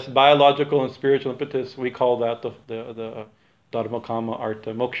 right? That's biological and spiritual impetus. We call that the dharma, kama,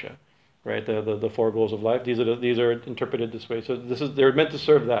 artha, moksha, right? The four goals of life. These are interpreted this way. So they're meant to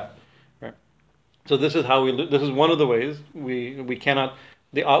serve that, right? So this is one of the ways we cannot.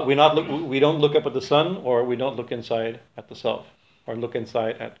 We don't look up at the sun, or we don't look inside at the self, or look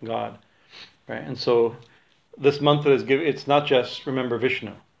inside at God, right? And so this mantra it's not just remember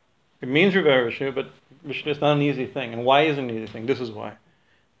Vishnu. It means remember Vishnu, but Vishnu is not an easy thing. And why isn't it an easy thing? This is why,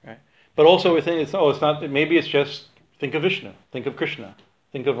 right? But also we think it's not. Maybe it's just think of Vishnu, think of Krishna,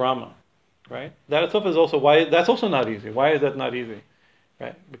 think of Rama, right? That itself is also why that's also not easy. Why is that not easy,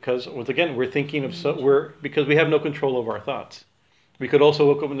 right? Because once again we're thinking of because we have no control over our thoughts. We could also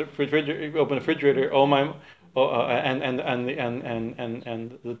open the refrigerator.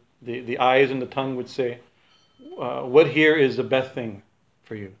 And the eyes and the tongue would say, what here is the best thing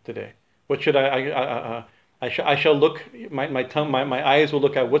for you today? What should I shall look. My eyes will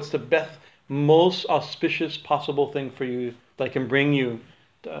look at what's the best, most auspicious possible thing for you that I can bring you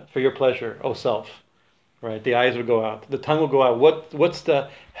for your pleasure, O self. Right? The eyes will go out. The tongue will go out. What's the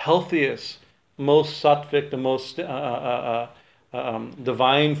healthiest, most sattvic, the most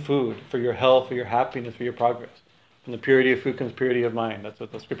divine food for your health, for your happiness, for your progress. From the purity of food comes purity of mind. That's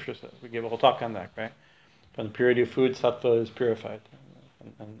what the scripture says. We give a whole talk on that, right? From the purity of food, sattva is purified.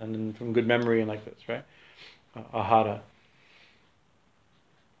 And then from good memory and like this, right? Ahara.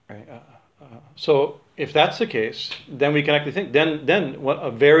 Right? So if that's the case, then we can actually think. Then what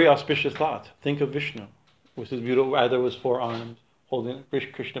a very auspicious thought. Think of Vishnu, which is beautiful. Either with 4 arms, holding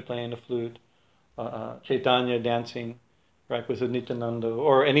Krishna playing the flute, Chaitanya dancing, right, with Nityananda,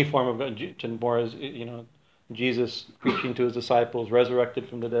 or any form of more as Jesus preaching to his disciples, resurrected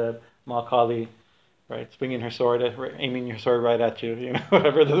from the dead, Ma Kali, right, swinging her sword, aiming her sword right at you,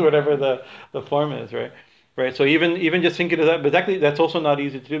 whatever the form is, right, right. So even just thinking of that, but actually that's also not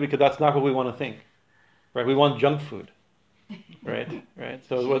easy to do because that's not what we want to think, right? We want junk food, right, right.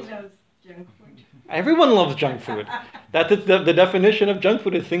 So She what's loves junk food. Everyone loves junk food. That is the definition of junk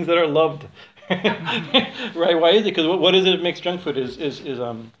food is things that are loved. Right? Why is it? Because what is it that makes junk food is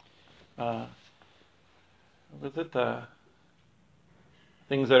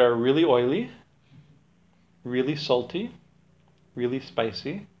things that are really oily, really salty, really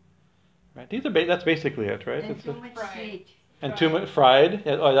spicy. Right? That's basically it, right? And too much sweet. And too much fried.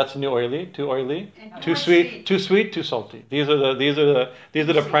 Oh, that's new oily. Too oily. And Too sweet. Too sweet. Too salty. These are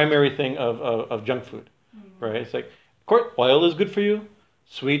the primary thing of junk food, right? It's like, of course, oil is good for you.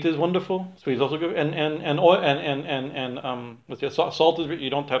 Sweet is wonderful. Sweet is also good. And oil salt is. You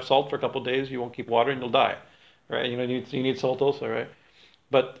don't have salt for a couple of days, you won't keep water, and you'll die, right? You need salt also, right?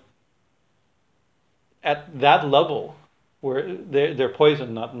 But at that level, where they're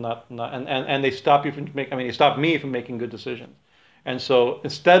poison, and they stop you they stop me from making good decisions. And so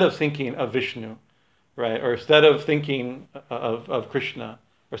instead of thinking of Vishnu, right, or instead of thinking of Krishna,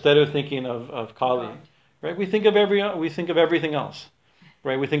 or instead of thinking of Kali, right, we think of everything else,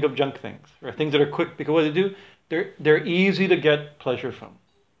 right? We think of junk things, right? Things that are quick, because what they do, they're easy to get pleasure from,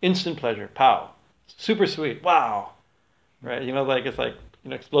 instant pleasure, pow, super sweet, wow, right? It's like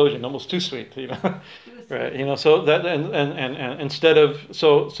explosion, almost too sweet, right? So that and instead of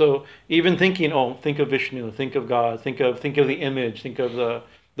so even thinking, think of Vishnu, think of God, think of the image, think of the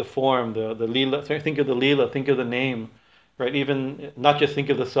form, the lila, think of the lila, think of the name, right? Even not just think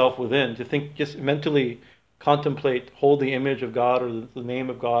of the self within, to think, just mentally contemplate, hold the image of God or the name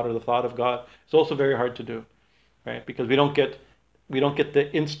of God or the thought of God. It's also very hard to do, right? Because we don't get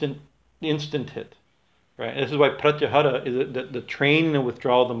the instant hit. Right? And this is why pratyahara is the training and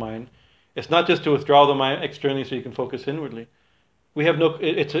withdrawal of the mind. It's not just to withdraw the mind externally so you can focus inwardly. We have no.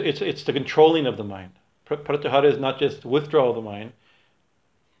 It's the controlling of the mind. Pratyahara is not just withdrawal of the mind.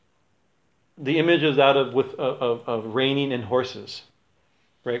 The image is that of reining in horses.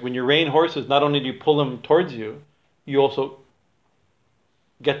 Right? When you rein horses, not only do you pull them towards you, you also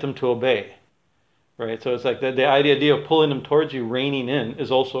get them to obey. right? So it's like the idea of pulling them towards you, reining in,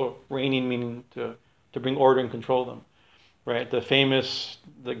 is also reining, meaning to bring order and control them, right? The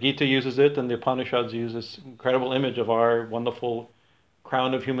Gita uses it, and the Upanishads use this incredible image of our wonderful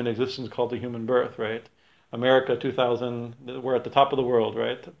crown of human existence called the human birth, right? America 2000, we're at the top of the world,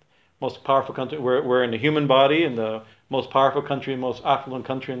 right? Most powerful country, we're in the human body, in the most powerful country, most affluent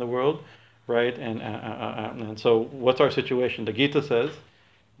country in the world, right? And so what's our situation? The Gita says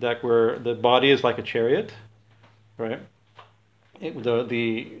that the body is like a chariot, right? The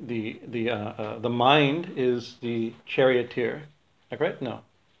mind is the charioteer, like, right? No,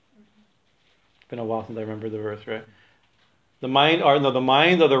 it's been a while since I remember the verse, right? The mind are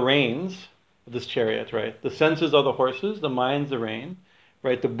the reins of this chariot, right? The senses are the horses, the mind's the rein,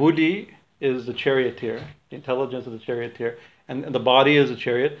 right? The buddhi is the charioteer, the intelligence of the charioteer, and the body is the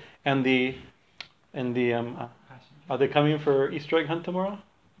chariot, and the are they coming for Easter egg hunt tomorrow?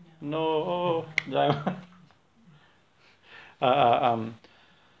 No.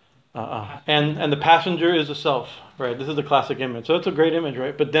 And the passenger is the self, right? This is the classic image. So it's a great image,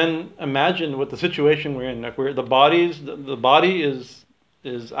 right? But then imagine what the situation we're in, like where the body is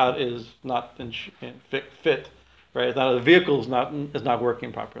not fit, right? Now the vehicle is not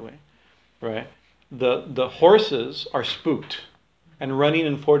working properly, right? The horses are spooked and running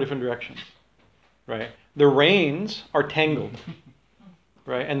in 4 different directions, right? The reins are tangled.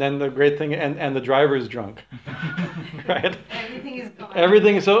 Right, and then the great thing, and the driver is drunk, right? Everything is gone.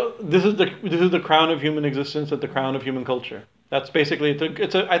 Everything. So this is the crown of human existence, and the crown of human culture. That's basically I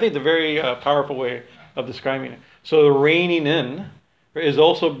think, the very powerful way of describing it. So the reining in is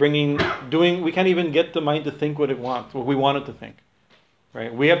also we can't even get the mind to think what we want it to think,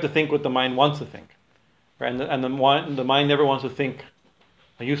 right? We have to think what the mind wants to think, right? And the mind never wants to think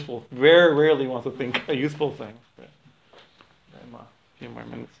very rarely wants to think a useful thing. Right? Few more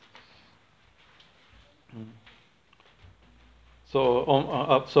minutes. So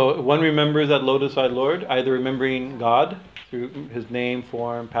one remembers that lotus-eyed Lord, either remembering God through His name,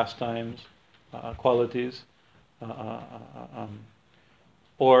 form, pastimes, qualities,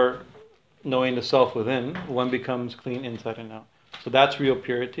 or knowing the self within. One becomes clean inside and out. So that's real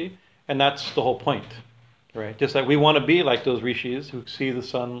purity, and that's the whole point, right? Just like we want to be like those rishis who see the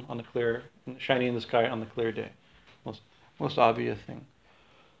sun shining in the sky on the clear day. Most obvious thing.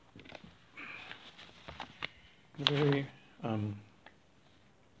 Very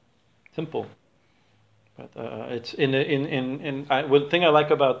simple, but it's one thing I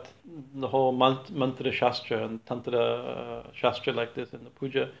like about the whole mantra shastra and tantra shastra like this in the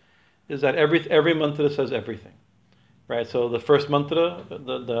puja is that every mantra says everything, right? So the first mantra, the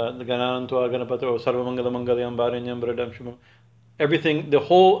Gananantva Ganapati or Sarvamangala Mangalyam Bharinyam Bharadam Shubham, everything, the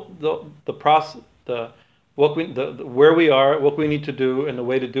process, where we are, what we need to do, and the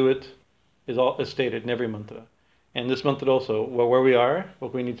way to do it is stated in every mantra. And this mantra also, where we are,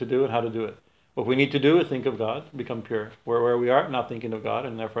 what we need to do, and how to do it. What we need to do is think of God, become pure. Where we are, not thinking of God,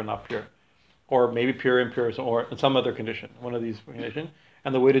 and therefore not pure. Or maybe pure, impure, or in some other condition, one of these conditions.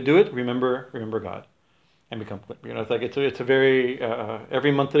 And the way to do it, remember God, and become clean. It's like it's a very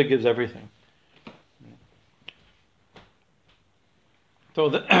every mantra gives everything. So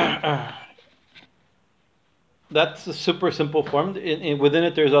that's a super simple form. Within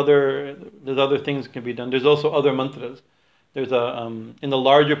it, there's other things that can be done. There's also other mantras. There's in the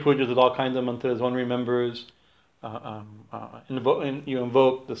larger pujas, there's all kinds of mantras. One remembers, you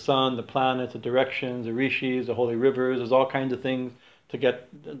invoke the sun, the planets, the directions, the rishis, the holy rivers. There's all kinds of things to get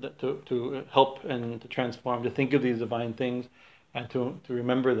to help and to transform, to think of these divine things, and to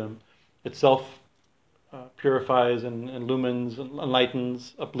remember them. Itself purifies and illumines,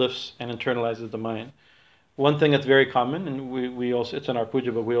 enlightens, uplifts, and internalizes the mind. One thing that's very common, and we also, it's in our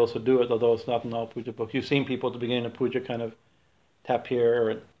puja, but we also do it, although it's not in all puja books. You've seen people at the beginning of puja kind of tap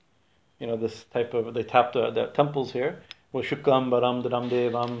here, or this type of, they tap the temples here. Shuklam baram dadam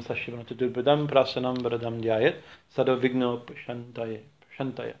devam sashivanatadubadam prasanam baradam dhyayat sadavigno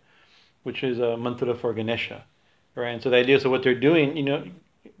prashantaya, which is a mantra for Ganesha. Right? And so the idea is, so what they're doing,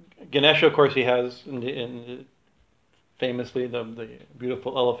 Ganesha, of course, he has famously the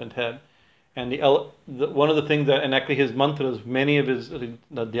beautiful elephant head. And one of the things that, and actually his mantras, many of the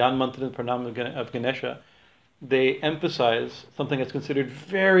Dhyan mantras, pranam of Ganesha, they emphasize something that's considered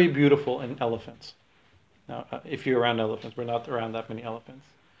very beautiful in elephants. Now, if you're around elephants, we're not around that many elephants,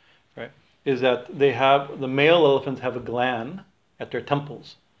 right? Is that the male elephants have a gland at their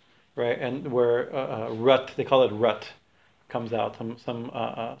temples, right? And where rut, they call it rut, comes out,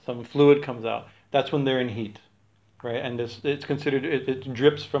 some fluid comes out. That's when they're in heat, right? And it's considered, it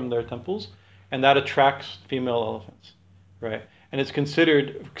drips from their temples, and that attracts female elephants, right? and it's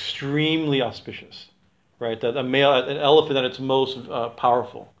considered extremely auspicious, right? That an elephant at its most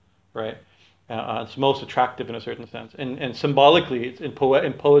powerful, right? It's most attractive in a certain sense, and symbolically, it's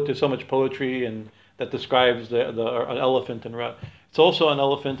there's so much poetry and that describes an elephant in rut. It's also an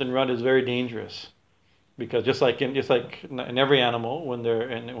elephant in rut is very dangerous, because just like in every animal, when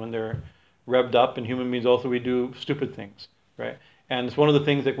they're revved up, and human beings also, we do stupid things, right? And it's one of the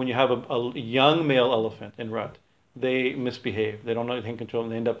things that when you have a young male elephant in rut, they misbehave. They don't know anything control.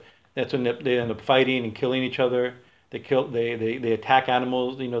 And they end up fighting and killing each other. They attack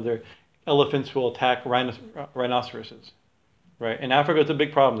animals. Their elephants will attack rhinoceroses, right? In Africa, it's a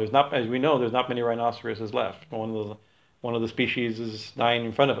big problem. As we know, there's not many rhinoceroses left. One of the species is dying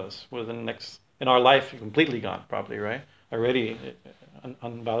in front of us. Within the next in our life, completely gone, probably, right? Already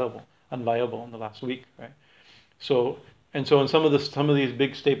unviable in the last week, right? So in some of these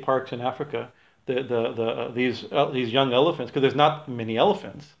big state parks in Africa, these young elephants, because there's not many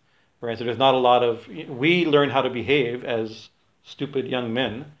elephants, right? So there's not a lot of. We learn how to behave as stupid young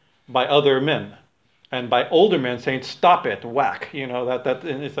men by other men, and by older men saying stop it, whack.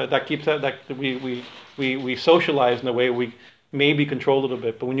 That keeps that we socialize in a way we maybe control a little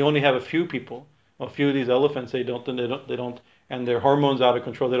bit. But when you only have a few people, a few of these elephants, they don't, and their hormones out of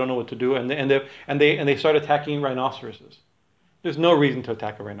control. They don't know what to do, and they start attacking rhinoceroses. There's no reason to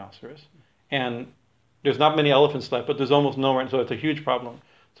attack a rhinoceros, and there's not many elephants left, but there's almost no one, so it's a huge problem.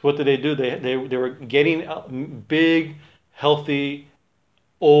 So what did they do? They were getting big, healthy,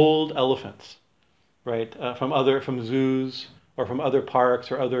 old elephants, right, from zoos or from other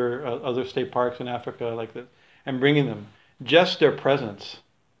parks or other state parks in Africa like this, and bringing them. Just their presence,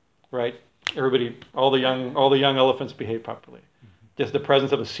 right? All the young elephants behave properly. Just the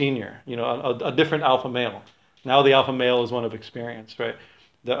presence of a senior, a different alpha male. Now the alpha male is one of experience, right?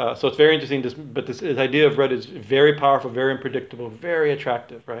 So it's very interesting. This idea of red is very powerful, very unpredictable, very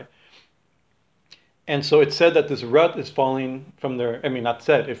attractive, right? And so it's said that this rut is falling from their. I mean, not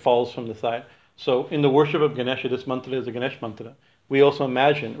said. It falls from the side. So in the worship of Ganesha, this mantra is a Ganesh mantra. We also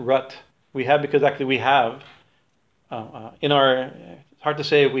imagine rut. Because actually we have in our. It's hard to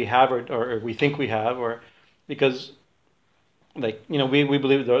say if we have or we think we have, or because. We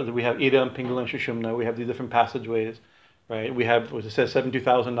believe that we have Ida and Pingala and Shushumna. We have these different passageways, right? We have, what it says,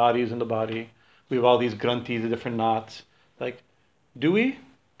 72,000 nadis in the body. We have all these granthis, the different knots. Do we?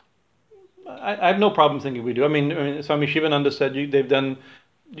 I have no problem thinking we do. I mean Swami Shivananda said they've done.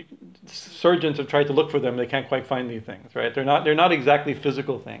 Surgeons have tried to look for them. They can't quite find these things, right? They're not exactly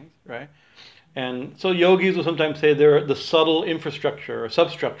physical things, right? And so yogis will sometimes say they're the subtle infrastructure or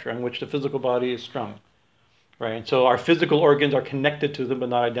substructure on which the physical body is strung. Right, so our physical organs are connected to them, but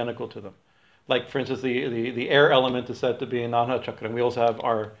not identical to them. Like, for instance, the air element is said to be in Anahata Chakra, and we also have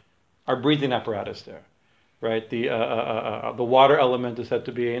our breathing apparatus there. Right, the water element is said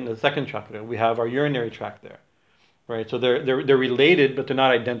to be in the second chakra. We have our urinary tract there. Right, so they're related, but they're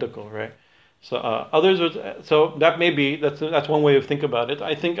not identical. Right, so so that may be that's one way of thinking about it.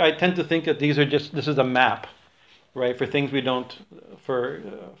 I tend to think that this is a map, right, for things we don't,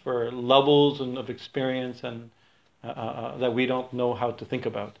 for levels of experience and that we don't know how to think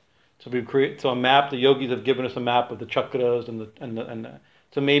about. So a map. The yogis have given us a map of the chakras and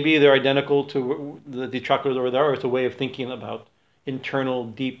so maybe they're identical to the chakras over there, or it's a way of thinking about internal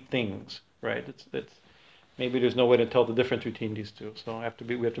deep things, right? It's maybe there's no way to tell the difference between these two. So we have to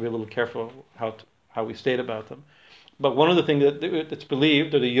be a little careful how we state about them. But one of the things that's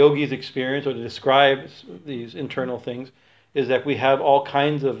believed, or the yogis experience, or describes these internal things, is that we have all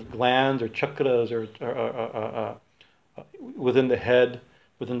kinds of glands or chakras or within the head,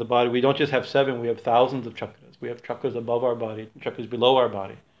 within the body. We don't just have 7; we have thousands of chakras. We have chakras above our body, chakras below our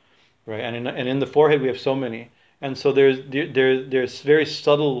body, right? And in the forehead we have so many. And so there's very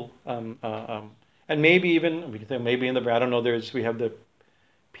subtle, and maybe even we can say maybe in the brain. I don't know. We have the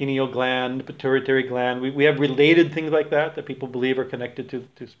pineal gland, pituitary gland. We have related things like that people believe are connected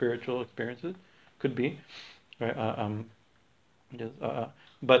to spiritual experiences. Could be, right?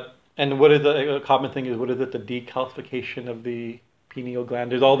 And what is a common thing is, what is it? The decalcification of the pineal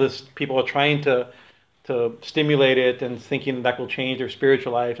gland. There's all this. People are trying to stimulate it and thinking that will change their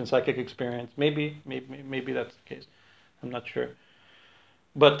spiritual life and psychic experience. Maybe that's the case. I'm not sure.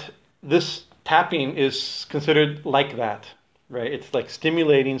 But this tapping is considered like that. Right, it's like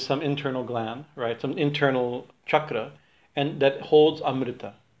stimulating some internal gland, right, some internal chakra, and that holds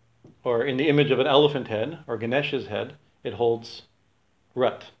Amrita, or in the image of an elephant head or Ganesha's head, it holds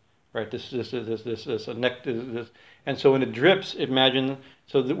rut, right? This a nectar, and so when it drips, imagine.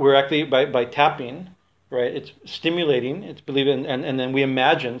 So that we're actually by tapping, right? It's stimulating. It's believed, and then we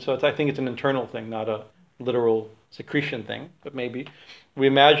imagine. So I think it's an internal thing, not a literal secretion thing, but maybe.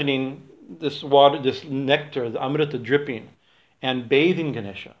 We're imagining this water, this nectar, the Amrita dripping and bathing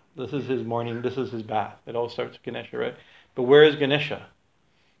Ganesha. This is his morning, this is his bath. It all starts with Ganesha, right? But where is Ganesha?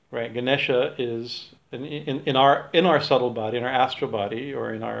 Right? Ganesha is in our subtle body, in our astral body,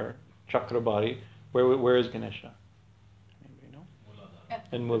 or in our chakra body. Where is Ganesha? Anybody know?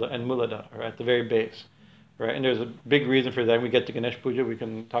 And Muladhara, right, at the very base, right? And there's a big reason for that. When we get to Ganesh Puja, we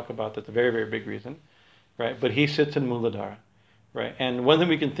can talk about that. The very, very big reason, right? But he sits in Muladhara, right? And one thing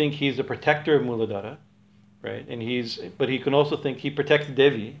we can think, he's the protector of Muladhara, right? But he can also think he protects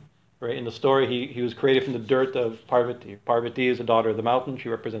Devi, right? In the story, he was created from the dirt of Parvati. Parvati is the daughter of the mountain. She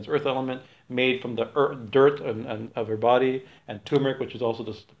represents earth element, made from the dirt of her body, and turmeric, which is also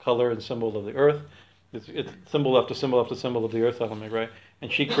the color and symbol of the earth. It's symbol after symbol after symbol of the earth element, right?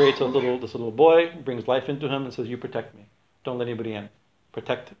 And she creates this little boy, brings life into him, and says, "You protect me. Don't let anybody in.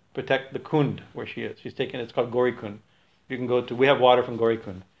 Protect the Kund where she is. She's taken. It's called Gauri Kund. You can go to. We have water from Gauri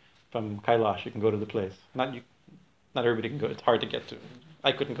Kund, from Kailash. You can go to the place. Not everybody can go. It's hard to get to.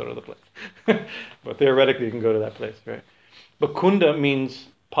 I couldn't go to the place, but theoretically you can go to that place, right? But Kunda means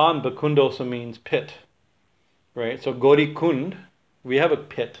pond, but Kund also means pit, right? So Gauri Kund, we have a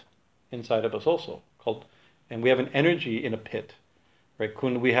pit inside of us also and we have an energy in a pit, right?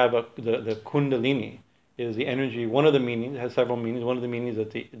 We have the Kundalini is the energy. One of the meanings, it has several meanings. One of the meanings is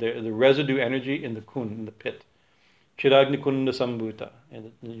that the residue energy in the Kund, in the pit. Chiragni Kunda Sambhuta,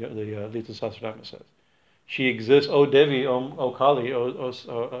 and the Lita Sahasranama says. She exists, O Devi, O Kali,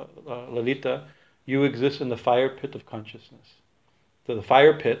 O Lalita, you exist in the fire pit of consciousness. So the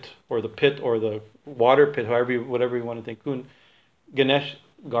fire pit, or the water pit, whatever you want to think, Ganesh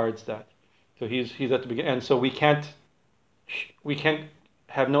guards that. So he's at the beginning, and so we can't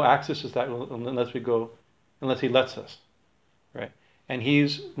have no access to that unless he lets us, right? And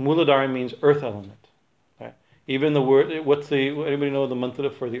Muladhara means earth element, right? Even the word, anybody know the mantra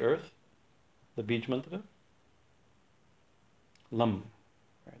for the earth? The Bij mantra? Lam.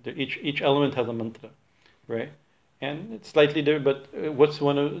 Right? Each element has a mantra, right? And it's slightly different, but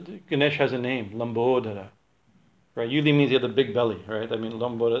Ganesh has a name, Lambodhara, right? Usually means he has a big belly, right? I mean,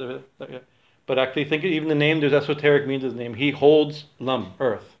 Lambodhara. But actually, think even the name, there's esoteric means of the name. He holds Lam,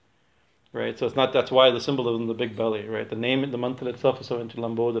 earth, right? So it's not, that's why the symbolism the big belly, right? The name, the mantra itself is so into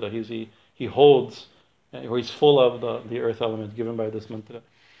Lambodhara. He holds, or he's full of the earth element given by this mantra.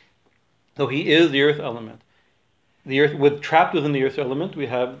 So he is the earth element. The earth, trapped within the earth element, we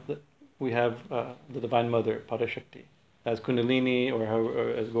have the Divine Mother, Parashakti, as Kundalini or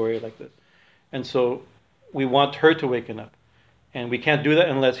as Gauri, like this. And so we want her to waken up. And we can't do that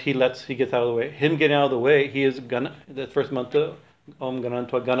unless he gets out of the way. Him getting out of the way, he is the first mantra, Om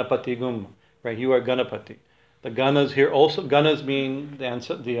Ganantva Ganapati Gum, right? You are Ganapati. The Ganas here also, Ganas mean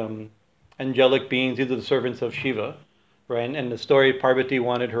the angelic beings, these are the servants of Shiva, right? And the story, Parvati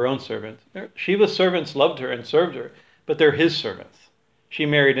wanted her own servant. Shiva's servants loved her and served her, but they're his servants. She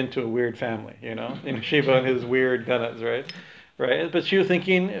married into a weird family, Shiva and his weird Ganas, right? But she was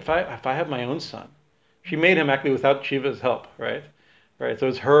thinking, if I have my own son, she made him actually without Shiva's help, right? So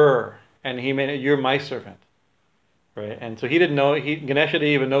it's her, and he made it, you're my servant, right? And so he didn't know, Ganesha didn't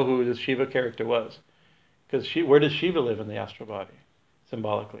even know who this Shiva character was. Because where does Shiva live in the astral body,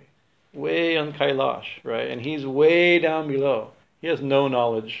 symbolically? Way on Kailash, right? And he's way down below. He has no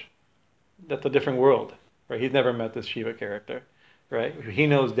knowledge. That's a different world, right? He's never met this Shiva character, right? He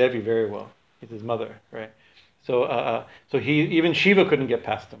knows Devi very well. He's his mother, right? So even Shiva couldn't get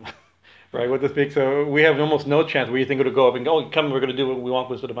past him. Right, what to speak. So we have almost no chance. We think it'll go up and go, come, we're going to do what we want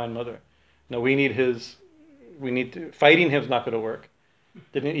with the Divine Mother. No, fighting him's not going to work.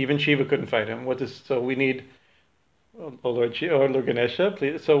 Even Shiva couldn't fight him. So we need, Lord Ganesha,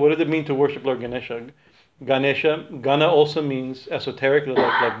 please. So what does it mean to worship Lord Ganesha? Gana also means esoteric,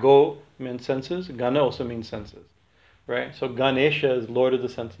 like go means senses. Gana also means senses, right? So Ganesha is Lord of the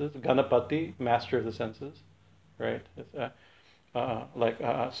senses. Ganapati, master of the senses, right?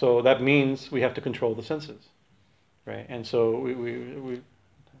 So that means we have to control the senses, right? And so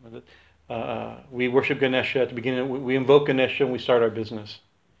we worship Ganesha at the beginning. We invoke Ganesha when we start our business.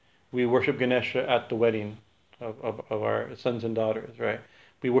 We worship Ganesha at the wedding of our sons and daughters, right?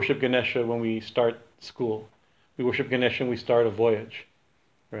 We worship Ganesha when we start school. We worship Ganesha when we start a voyage,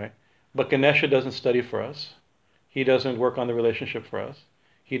 right? But Ganesha doesn't study for us. He doesn't work on the relationship for us.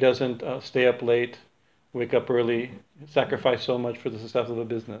 He doesn't stay up late, wake up early, sacrifice so much for the success of a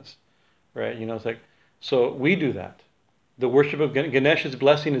business, right? It's like, so we do that. The worship of Ganesha's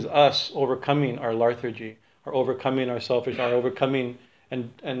blessing is us overcoming our lethargy, or overcoming our selfish, our overcoming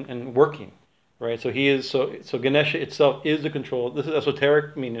and working, right? So Ganesha itself is the control. This is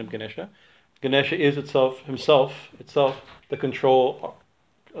esoteric meaning of Ganesha. Ganesha is himself, the control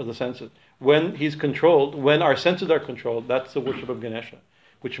of the senses. When he's controlled, when our senses are controlled, that's the worship of Ganesha,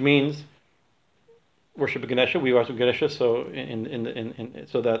 which means worship of Ganesha. We worship Ganesha so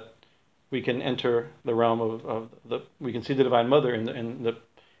so that we can enter the realm of we can see the Divine Mother in the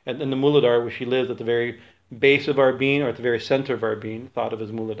Muladhara, where she lives at the very base of our being, or at the very center of our being, thought of as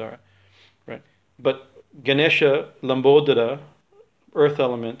Muladhara, right? But Ganesha, Lambodara, earth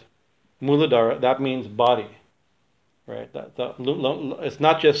element, Muladhara, that means body, right? It's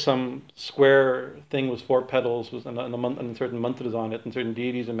not just some square thing with 4 petals and certain mantras on it and certain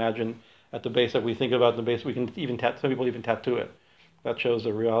deities imagined at the base that we think about. The base, we can even some people even tattoo it. That shows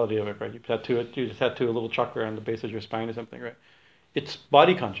the reality of it, right? You just tattoo a little chakra on the base of your spine or something, right? It's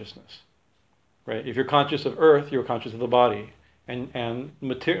body consciousness, right? If you're conscious of earth, you're conscious of the body, and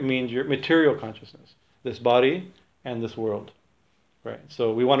means your material consciousness, this body and this world. Right.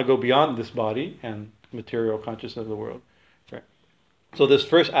 So we want to go beyond this body and material consciousness of the world. Right. So this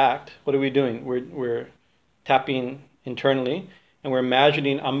first act, what are we doing? We're tapping internally, and we're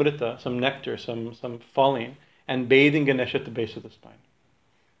imagining Amrita, some nectar, some falling, and bathing Ganesha at the base of the spine.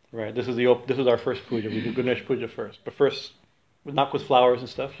 Right. This is our first puja. We do Ganesh puja first, but first, not with flowers and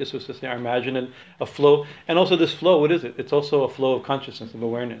stuff. Just imagining a flow, and also this flow. What is it? It's also a flow of consciousness, of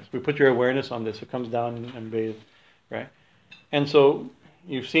awareness. We put your awareness on this. It comes down and bathe. Right. And so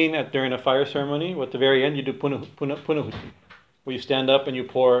you've seen that during a fire ceremony, at the very end you do punahuti, where you stand up and you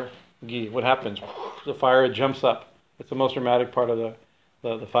pour ghee. What happens? The fire jumps up. It's the most dramatic part of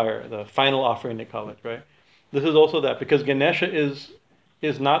the fire, the final offering they call it, right? This is also that, because Ganesha is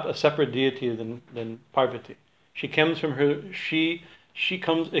not a separate deity than Parvati. She comes from her.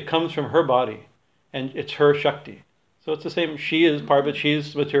 It comes from her body, and it's her Shakti. So it's the same. She is Parvati.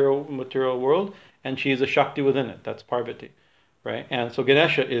 She's material world, and she is a Shakti within it. That's Parvati. Right? And so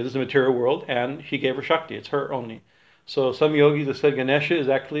Ganesha is the material world, and she gave her Shakti. It's her only. So some yogis have said Ganesha is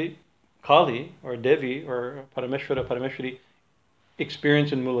actually Kali, or Devi, or Parameshwari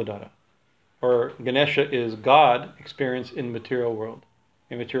experienced in Muladhara. Or Ganesha is God experienced in material world,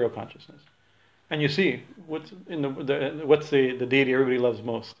 in material consciousness. And you see, what's the deity everybody loves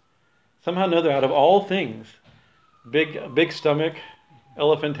most? Somehow or another, out of all things, big stomach,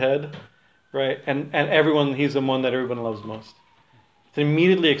 elephant head, right? And everyone, he's the one that everyone loves most. It's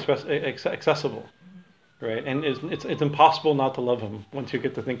immediately accessible, right? And it's impossible not to love him once you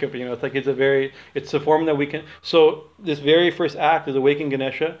get to think of it. It's like it's a form that we can. So this very first act is awakening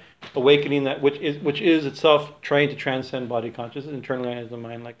Ganesha, awakening that which is itself trying to transcend body consciousness, internalize the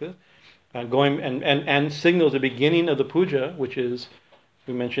mind like this, going and signals the beginning of the puja, which is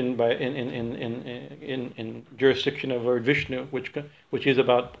we mentioned by in jurisdiction of Lord Vishnu, which is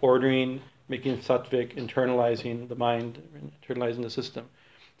about ordering, making sattvic, internalizing the mind, internalizing the system.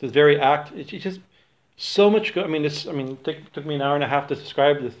 This very act, it's just so much. It took me an hour and a half to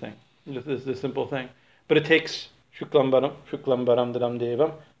describe this thing, this simple thing. But it takes shuklam baram dadam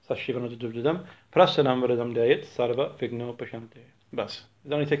devam sashivanudududam prasanam varadam dayat sarva vigno pashante. Bas.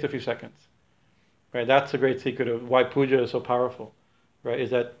 It only takes a few seconds. Right? That's the great secret of why puja is so powerful. Right?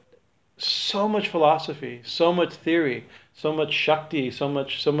 Is that so much philosophy, so much theory, so much Shakti, so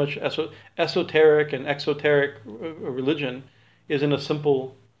much esoteric and exoteric religion is in a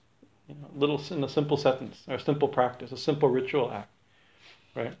simple, in a simple sentence, or a simple practice, a simple ritual act,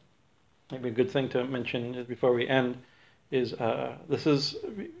 right? Maybe a good thing to mention before we end is this is.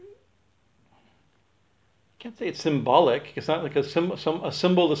 I can't say it's symbolic. It's not like a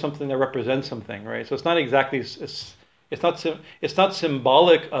symbol is something that represents something, right? So it's not exactly. It's not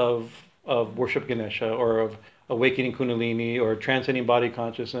symbolic of worship Ganesha, or of awakening Kundalini, or transcending body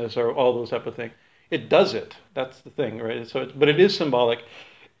consciousness, or all those type of things. It does it. That's the thing, right? So, but it is symbolic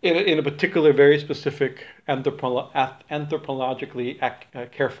in a particular, very specific anthropologically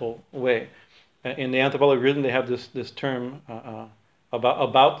careful way. In the anthropological religion, they have this term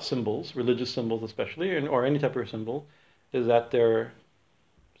about symbols, religious symbols especially, or any type of symbol, is that they're,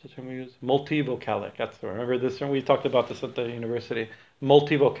 what's the term we use? Multivocalic. That's the word. Remember this term? We talked about this at the university.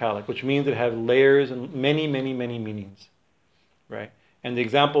 Multivocalic, which means it has layers and many, many, many meanings, right? And the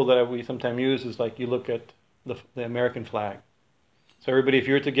example that we sometimes use is like you look at the American flag. So everybody, if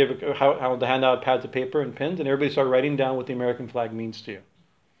you were to give how to hand out pads of paper and pens, and everybody start writing down what the American flag means to you,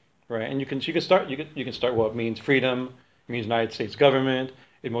 right? And you can start well, it means freedom, it means United States government,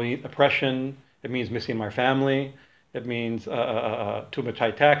 it means oppression, it means missing my family, it means too much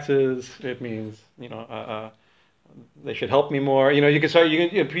high taxes, it means they should help me more. You can start. You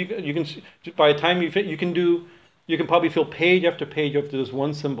can by the time you can probably fill page after page after this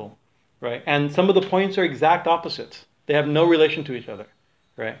one symbol, right? And some of the points are exact opposites. They have no relation to each other,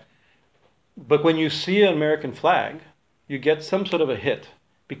 right? But when you see an American flag, you get some sort of a hit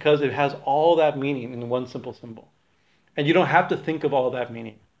because it has all that meaning in one simple symbol. And you don't have to think of all that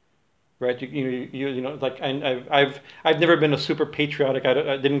meaning, right? You know, like I've never been a super patriotic.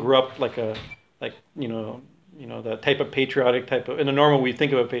 I didn't grow up like a, like, the type of patriotic type of, in the normal we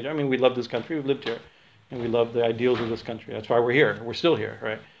think of a patriot. I mean, we love this country, we've lived here, and we love the ideals of this country. That's why we're here. We're still here,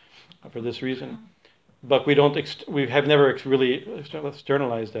 right? For this reason. But we don't, we have never really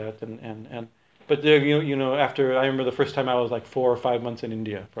externalized that, but there, after, I remember the first time I was like 4 or 5 months in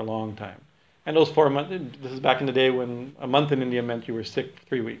India for a long time. And those 4 months, this is back in the day when a month in India meant you were sick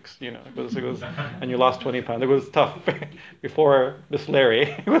 3 weeks, and you lost 20 pounds. It was tough. Before Miss Larry,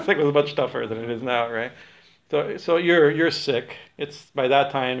 it was much tougher than it is now, right? So you're sick. It's by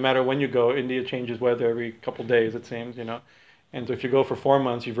that time, no matter when you go, India changes weather every couple days, it seems, And so if you go for 4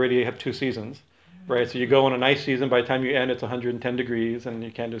 months, you've already had 2 seasons, right? So you go on a nice season, by the time you end, it's 110 degrees, and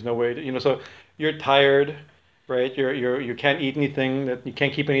there's no way to, so you're tired, right? You can't eat anything, that you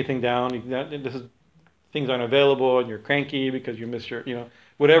can't keep anything down. Things aren't available, and you're cranky because you miss your,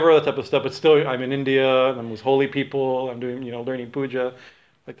 whatever that type of stuff. But still, I'm in India, and I'm with holy people. I'm doing, learning puja,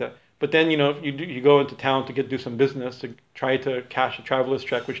 like that. But then, you go into town to do some business, to try to cash a traveler's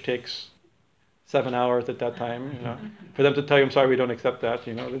check, which takes 7 hours at that time, for them to tell you, I'm sorry, we don't accept that,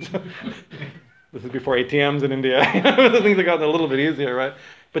 This is before ATMs in India. Things have gotten a little bit easier, right?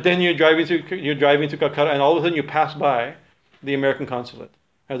 But then you're driving to Calcutta, and all of a sudden you pass by the American consulate.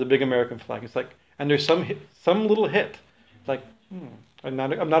 It has a big American flag. It's like, and there's some little hit. It's like, I'm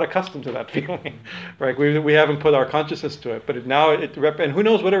not accustomed to that feeling, right? We haven't put our consciousness to it, but and who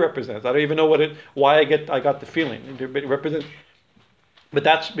knows what it represents? I don't even know why I got the feeling. It represents, but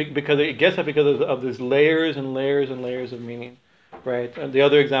that's because it gets that because of these layers and layers and layers of meaning. Right. And the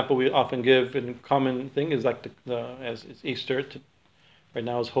other example we often give in common thing is like as it's Easter. Right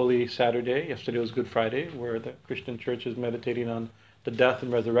now is Holy Saturday. Yesterday was Good Friday, where the Christian Church is meditating on the death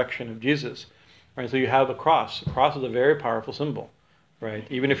and resurrection of Jesus. Right. So you have a cross. A cross is a very powerful symbol. Right.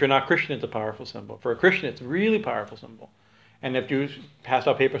 Even if you're not Christian, it's a powerful symbol. For a Christian, it's a really powerful symbol. And if you pass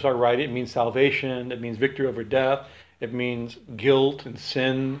out paper, start writing, it means salvation. It means victory over death. It means guilt and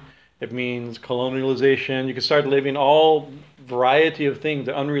sin. It means colonialization. You can start living all variety of things,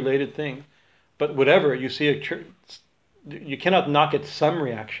 the unrelated things. But whatever, you see a church, you cannot not get some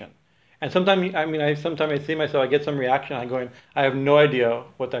reaction. And sometimes, sometimes I see myself, I get some reaction, I have no idea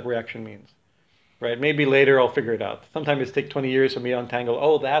what that reaction means. Right? Maybe later I'll figure it out. Sometimes it takes 20 years for me to untangle,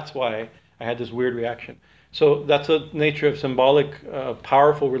 oh, that's why I had this weird reaction. So that's the nature of symbolic,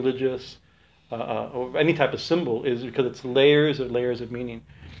 powerful religious, or any type of symbol, is because it's layers of meaning.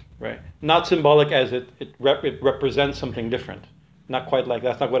 Right, not symbolic as it represents something different. Not quite like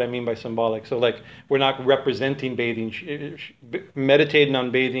that's not what I mean by symbolic. So like we're not representing bathing. Meditating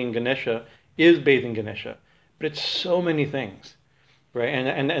on bathing Ganesha is bathing Ganesha, but it's so many things, right?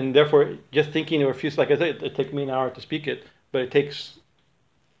 And therefore, just thinking of a few, like I said, it takes me an hour to speak it, but it takes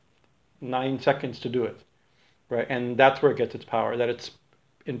 9 seconds to do it, right? And that's where it gets its power. That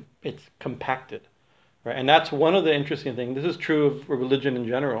it's compacted. Right? And that's one of the interesting things. This is true of religion in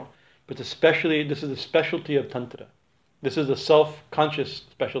general, but especially this is a specialty of Tantra. This is a self-conscious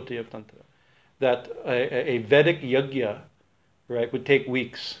specialty of Tantra. That a Vedic yajna, right, would take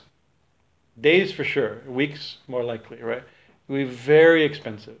weeks. Days for sure, weeks more likely, right? It would be very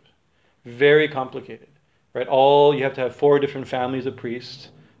expensive, very complicated, right? You have to have 4 different families of priests,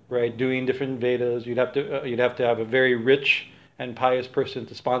 right, doing different Vedas. You'd have to have a very rich and pious person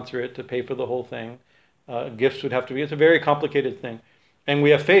to sponsor it, to pay for the whole thing. Gifts would have to be. It's a very complicated thing, and we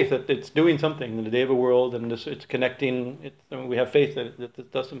have faith that it's doing something in the day of the world, and it's connecting. We have faith that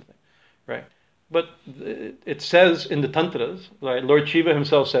it does something, right? But it says in the tantras, right? Lord Shiva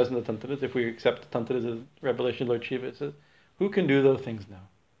himself says in the tantras, if we accept the tantras as revelation, Lord Shiva says, "Who can do those things now?"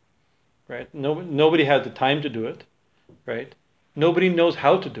 Right? Nobody has the time to do it, right? Nobody knows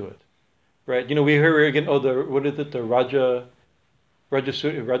how to do it, right? We hear again, the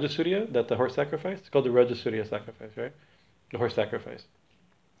Rajasuya, that the horse sacrifice? It's called the Rajasuya sacrifice, right? The horse sacrifice.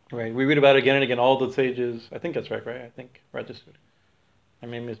 Right. We read about it again and again, all the sages. I think that's right? I think Rajasuya.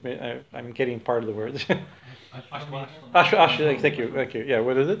 I'm getting part of the words. Thank you. Yeah,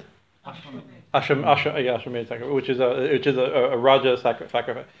 what is it? Ashwamedha sacrifice, which is a Raja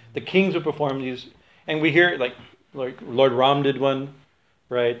sacrifice. The kings would perform these, and we hear like Lord Ram did one,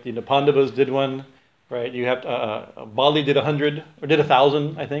 right? The Pandavas did one. right? You have to, Bali did 100 or did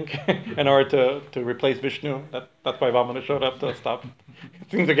 1,000, I think, in order to replace Vishnu. That's why Vamana showed up to stop.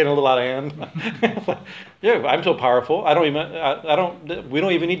 Things are getting a little out of hand. Yeah, I'm so powerful. We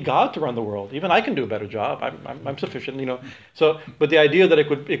don't even need God to run the world. Even I can do a better job. I'm sufficient, you know. So, but the idea that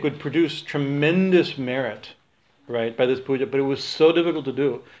it could produce tremendous merit, right, by this puja, but it was so difficult to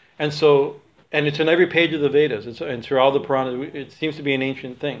do, and so, and it's in every page of the Vedas. And through all the Puranas. It seems to be an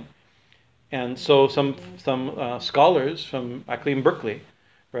ancient thing. And so some scholars from actually in Berkeley,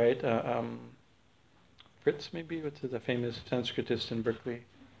 right? Fritz, maybe, what's the famous Sanskritist in Berkeley?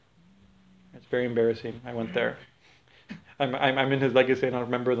 It's very embarrassing. I went there. I'm in his legacy. I don't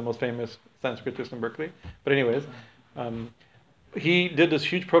remember the most famous Sanskritist in Berkeley. But anyways, he did this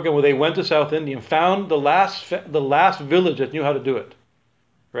huge program where they went to South India and found the last village that knew how to do it,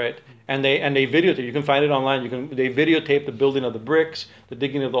 right? And they videotaped. You can find it online. They videotape the building of the bricks, the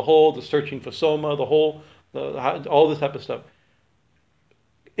digging of the hole, the searching for soma, all this type of stuff.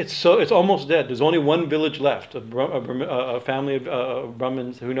 It's almost dead. There's only one village left, a family of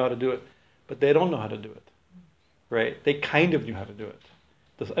Brahmins who know how to do it, but they don't know how to do it, right? They kind of knew how to do it.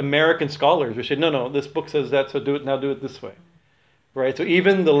 The American scholars who said, no, this book says that, so do it this way, right? So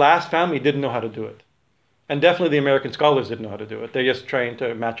even the last family didn't know how to do it. And definitely the American scholars didn't know how to do it. They're just trying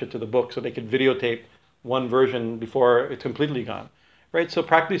to match it to the book so they could videotape one version before it's completely gone, right? So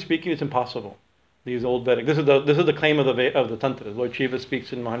practically speaking, it's impossible. These old Vedic. This is the claim of the Tantras. Lord Shiva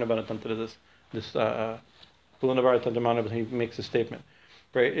speaks in Mahabharata Tantra. This Pulanabhara Tantra Mahabharata. He makes a statement,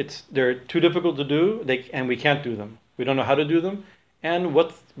 right? They're too difficult to do. And we can't do them. We don't know how to do them. And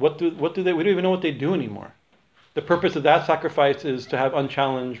what do they? We don't even know what they do anymore. The purpose of that sacrifice is to have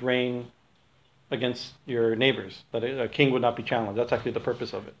unchallenged reign against your neighbors, that a king would not be challenged. That's actually the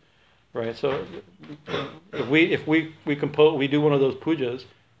purpose of it, right? So if we do one of those pujas,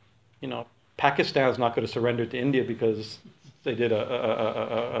 you know, Pakistan is not going to surrender to India because they did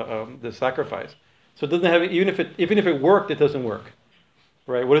the sacrifice. So it doesn't have, even if it worked, it doesn't work,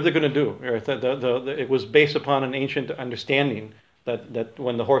 right? What is it going to do? Right? It was based upon an ancient understanding that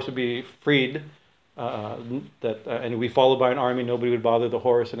when the horse would be freed, and we followed by an army, nobody would bother the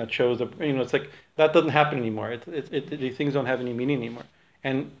horse, and it shows it's like that doesn't happen anymore. These things don't have any meaning anymore,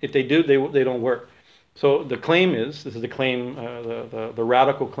 and if they do, they don't work. So the claim is, this is the claim, the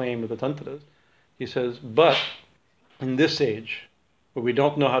radical claim of the Tantras. He says, but in this age, where we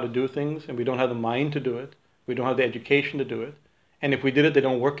don't know how to do things, and we don't have the mind to do it, we don't have the education to do it, and if we did it, they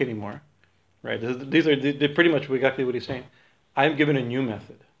don't work anymore, right? They're pretty much exactly what he's saying. I'm given a new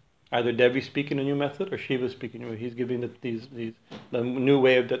method. Either Devi speaking a new method or Shiva speaking a new. He's giving the new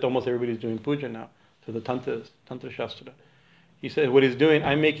way that almost everybody's doing puja now to the Tantra Shastra. He said what he's doing.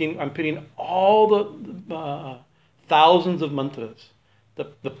 I'm putting all the thousands of mantras,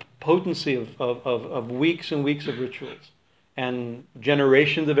 the potency of weeks and weeks of rituals, and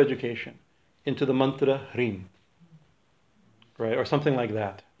generations of education into the mantra Hrim, right, or something like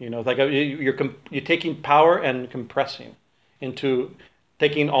that. You know, like you're taking power and compressing into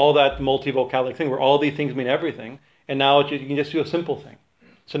taking all that multivocalic thing where all these things mean everything, and now you can just do a simple thing.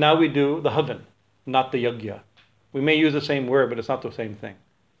 So now we do the havan, not the yajna. We may use the same word, but it's not the same thing.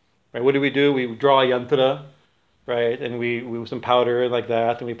 Right? What do? We draw a yantra, right? And we with some powder like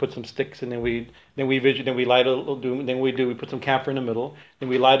that, and we put some sticks, and then we light we put some camphor in the middle, then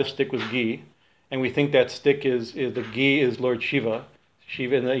we light a stick with ghee, and we think that stick is the ghee is Lord Shiva.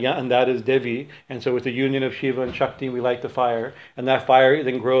 And that is Devi, and so with the union of Shiva and Shakti, we light the fire, and that fire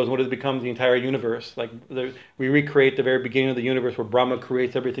then grows, and what it becomes the entire universe. Like we recreate the very beginning of the universe, where Brahma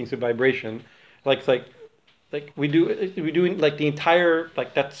creates everything through vibration. Like we do like the entire,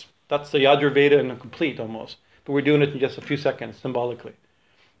 like that's the Yajurveda in a complete almost, but we're doing it in just a few seconds symbolically,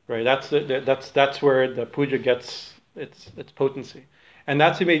 right? That's where the puja gets its potency, and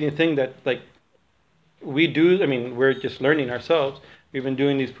that's the amazing thing that like we do. I mean, we're just learning ourselves. We've been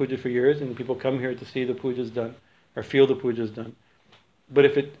doing these pujas for years, and people come here to see the pujas done, or feel the pujas done. But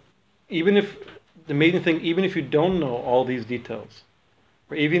even if you don't know all these details,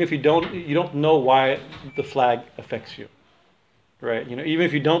 or even if you don't know why the flag affects you, right? You know, even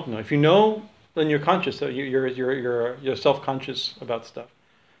if you don't know, if you know, then you're conscious. So you're self-conscious about stuff,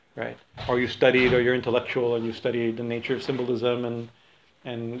 right? Or you studied, or you're intellectual, and you studied the nature of symbolism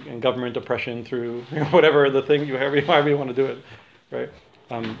and government oppression through whatever the thing however you want to do it. Right,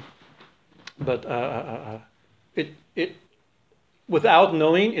 but it without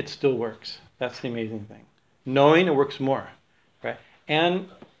knowing, it still works. That's the amazing thing. Knowing, it works more, right? And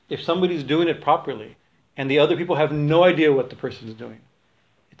if somebody's doing it properly, and the other people have no idea what the person is doing,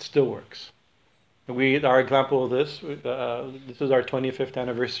 it still works. Our example of this is our 25th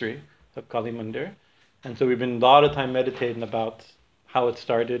anniversary of Kali Mandir, And so we've been a lot of time meditating about how it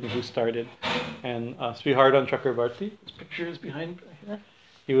started and who started. And Srihardan Chakravarti, his picture is behind here.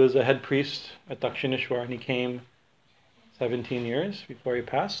 He was a head priest at Dakshineshwar, and he came 17 years before he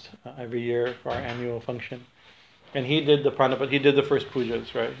passed, every year for our annual function. And he did the pranapa, he did the first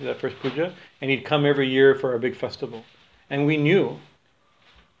pujas, right? That first puja, and he'd come every year for our big festival. And we knew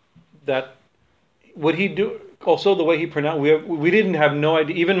that what he do, also the way he pronounced, we didn't have no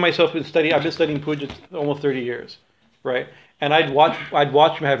idea. Even myself, I've been studying puja almost 30 years, right? And I'd watch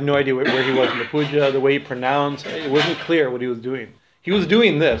him, I have no idea where he was in the puja, the way he pronounced. It wasn't clear what he was doing. He was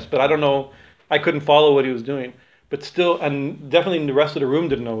doing this, but I don't know, I couldn't follow what he was doing. But still, and definitely the rest of the room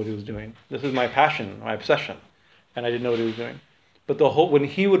didn't know what he was doing. This is my passion, my obsession. And I didn't know what he was doing. But when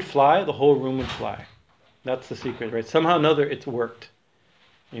he would fly, the whole room would fly. That's the secret, right? Somehow or another, it's worked.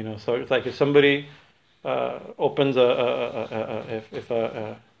 So it's like if somebody opens a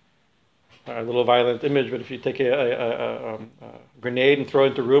little violent image, but if you take a grenade and throw it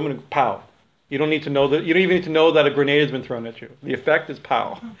into a room and pow, you don't need to know that. You don't even need to know that a grenade has been thrown at you. The effect is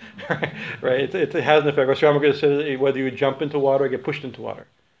pow, right? It has an effect. Sri Ramakrishna says whether you jump into water or get pushed into water,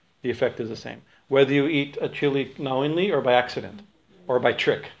 the effect is the same. Whether you eat a chili knowingly or by accident or by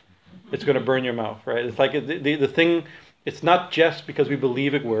trick, it's going to burn your mouth, right? It's like the thing. It's not just because we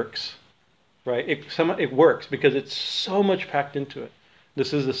believe it works, right? It works because it's so much packed into it.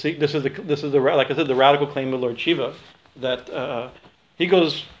 This is the like I said, the radical claim of Lord Shiva that he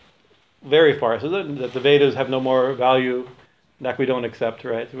goes very far. So that the Vedas have no more value, that we don't accept,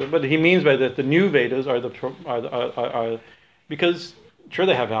 right? But he means by that the new Vedas are because sure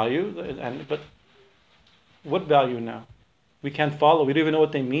they have value, but what value now? We can't follow. We don't even know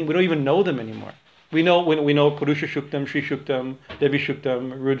what they mean. We don't even know them anymore. We know Purusha Shuktam, Sri Shuktam, Devi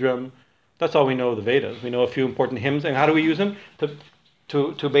Shuktam, Rudram. That's all we know of the Vedas. We know a few important hymns, and how do we use them?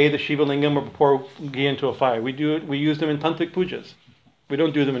 To bathe the Shiva Lingam or pour ghee into a fire. We use them in tantric pujas. We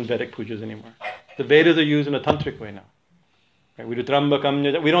don't do them in Vedic pujas anymore. The Vedas are used in a tantric way now. Right? We do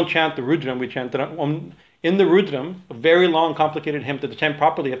Trambakam. We don't chant the Rudram. We chant in the Rudram, a very long, complicated hymn. To chant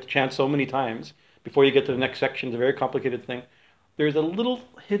properly, you have to chant so many times before you get to the next section. It's a very complicated thing. There's a little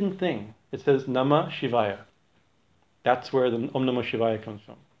hidden thing. It says Namah Shivaya. That's where the Om Namah Shivaya comes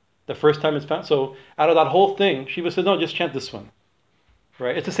from. The first time it's found. So out of that whole thing, Shiva said, no, just chant this one.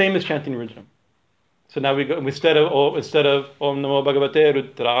 Right? It's the same as chanting Rudram. So now we go instead of Om Namo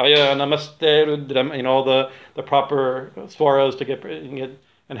Bhagavate Rudraya Namaste Rudram, all the proper swaras to get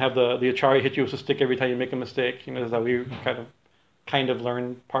and have the acharya hit you with a stick every time you make a mistake. That's how we kind of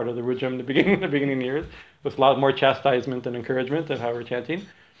learn part of the Rudram in the beginning years, with a lot more chastisement and encouragement of how we're chanting.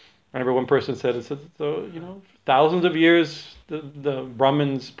 I remember one person said, thousands of years the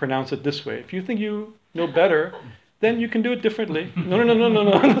Brahmins pronounce it this way. If you think you know better, then you can do it differently. No.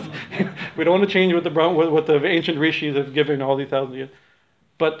 We don't want to change what the ancient rishis have given all these thousands of years.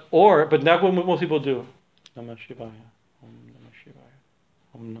 But that's what most people do. Namah Shivaya, Om Namah Shivaya,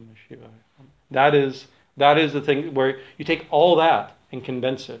 Om Namah Shivaya. That is the thing where you take all that and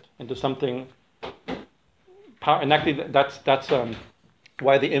condense it into something. And actually, that's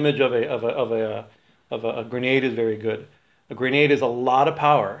why the image of a grenade is very good. A grenade is a lot of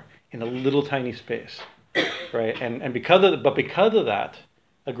power in a little tiny space. Right, and because of that,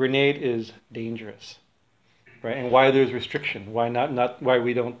 a grenade is dangerous, right? And why there's restriction, why why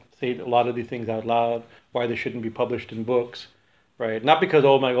we don't say a lot of these things out loud, why they shouldn't be published in books, right? Not because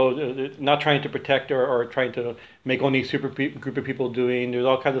not trying to protect or trying to make only super group of people doing. There's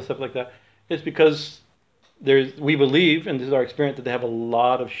all kinds of stuff like that. It's because we believe, and this is our experience, that they have a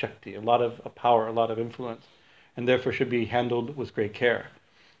lot of shakti, a lot of power, a lot of influence, and therefore should be handled with great care,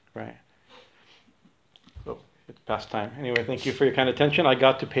 right? It's past time. Anyway, thank you for your kind attention. I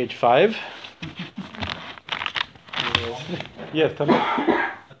got to page 5. Yes, tell me.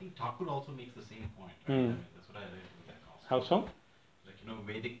 I think Thakur also makes the same point. Right? That's what I read with that also. How so? Like,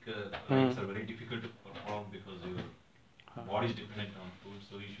 Vedic rites are very difficult to perform because your body is dependent on food,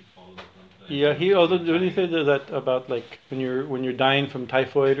 so you should follow the front. Yeah, he also did he say that about like when you're dying from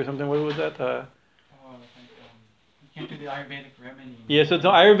typhoid or something. What was that? You can't do the Ayurvedic remedy. Yeah, so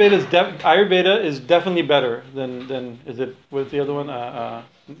Ayurveda is definitely better than is it? What's the other one?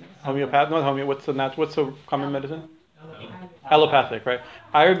 Homeopath? Not homeopath. What's the common medicine? Allopathic, right?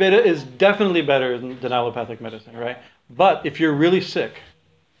 Ayurveda is definitely better than allopathic medicine, right? But if you're really sick,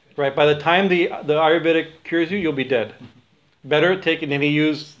 right, by the time the Ayurvedic cures you, you'll be dead. Better take it. And he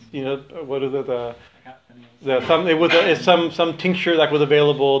used, what is it? Some tincture that was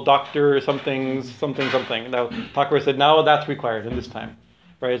available, doctor something. Now Thakur said now that's required in this time,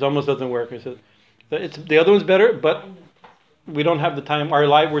 right? It almost doesn't work. He said the other one's better, but we don't have the time.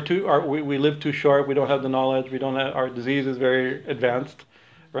 We live too short. We don't have the knowledge. We don't have, our disease is very advanced,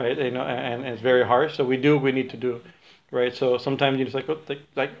 right? You know, and it's very harsh. So we do what we need to do, right? So sometimes you just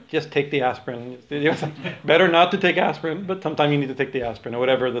just take the aspirin. It's like, better not to take aspirin, but sometimes you need to take the aspirin or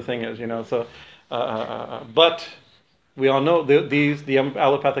whatever the thing is, you know. So, but we all know the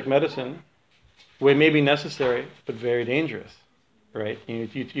allopathic medicine, may be necessary, but very dangerous, right? You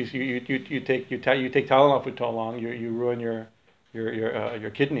take Tylenol for too long, you ruin your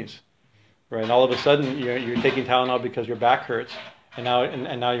kidneys, right? And all of a sudden you're taking Tylenol because your back hurts, and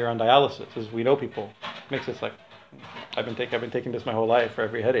now you're on dialysis. As we know, people makes us like, I've been taking this my whole life for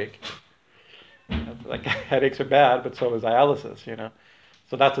every headache. Like headaches are bad, but so is dialysis, you know.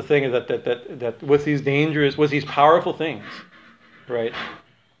 So that's the thing, is that with these powerful things, right?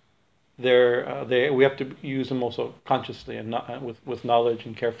 We have to use them also consciously and not with knowledge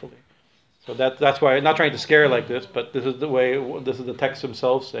and carefully. So that's why I'm not trying to scare like this, but this is the texts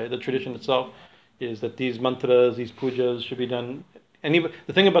themselves say, the tradition itself is that these mantras, these pujas should be done. The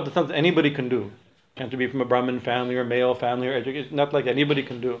thing about the something anybody can do. You have to be from a Brahmin family or male family or educated, not like anybody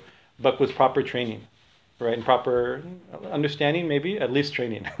can do, but with proper training, right? And proper understanding, maybe at least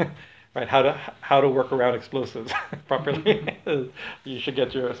training. Right, how to work around explosives properly. You should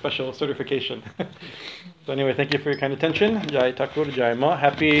get your special certification. So anyway, thank you for your kind attention. Jai Thakur, Jai Ma.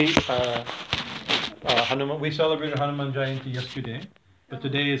 Happy Hanuman. We celebrated Hanuman Jayanti yesterday, but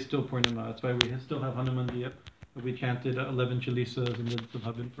today is still Purnima. That's why we still have Hanuman Diyap. We chanted 11 chalisas in the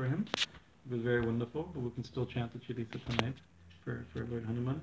Subhabin for him. It was very wonderful, but we can still chant the chalisa tonight for Lord Hanuman.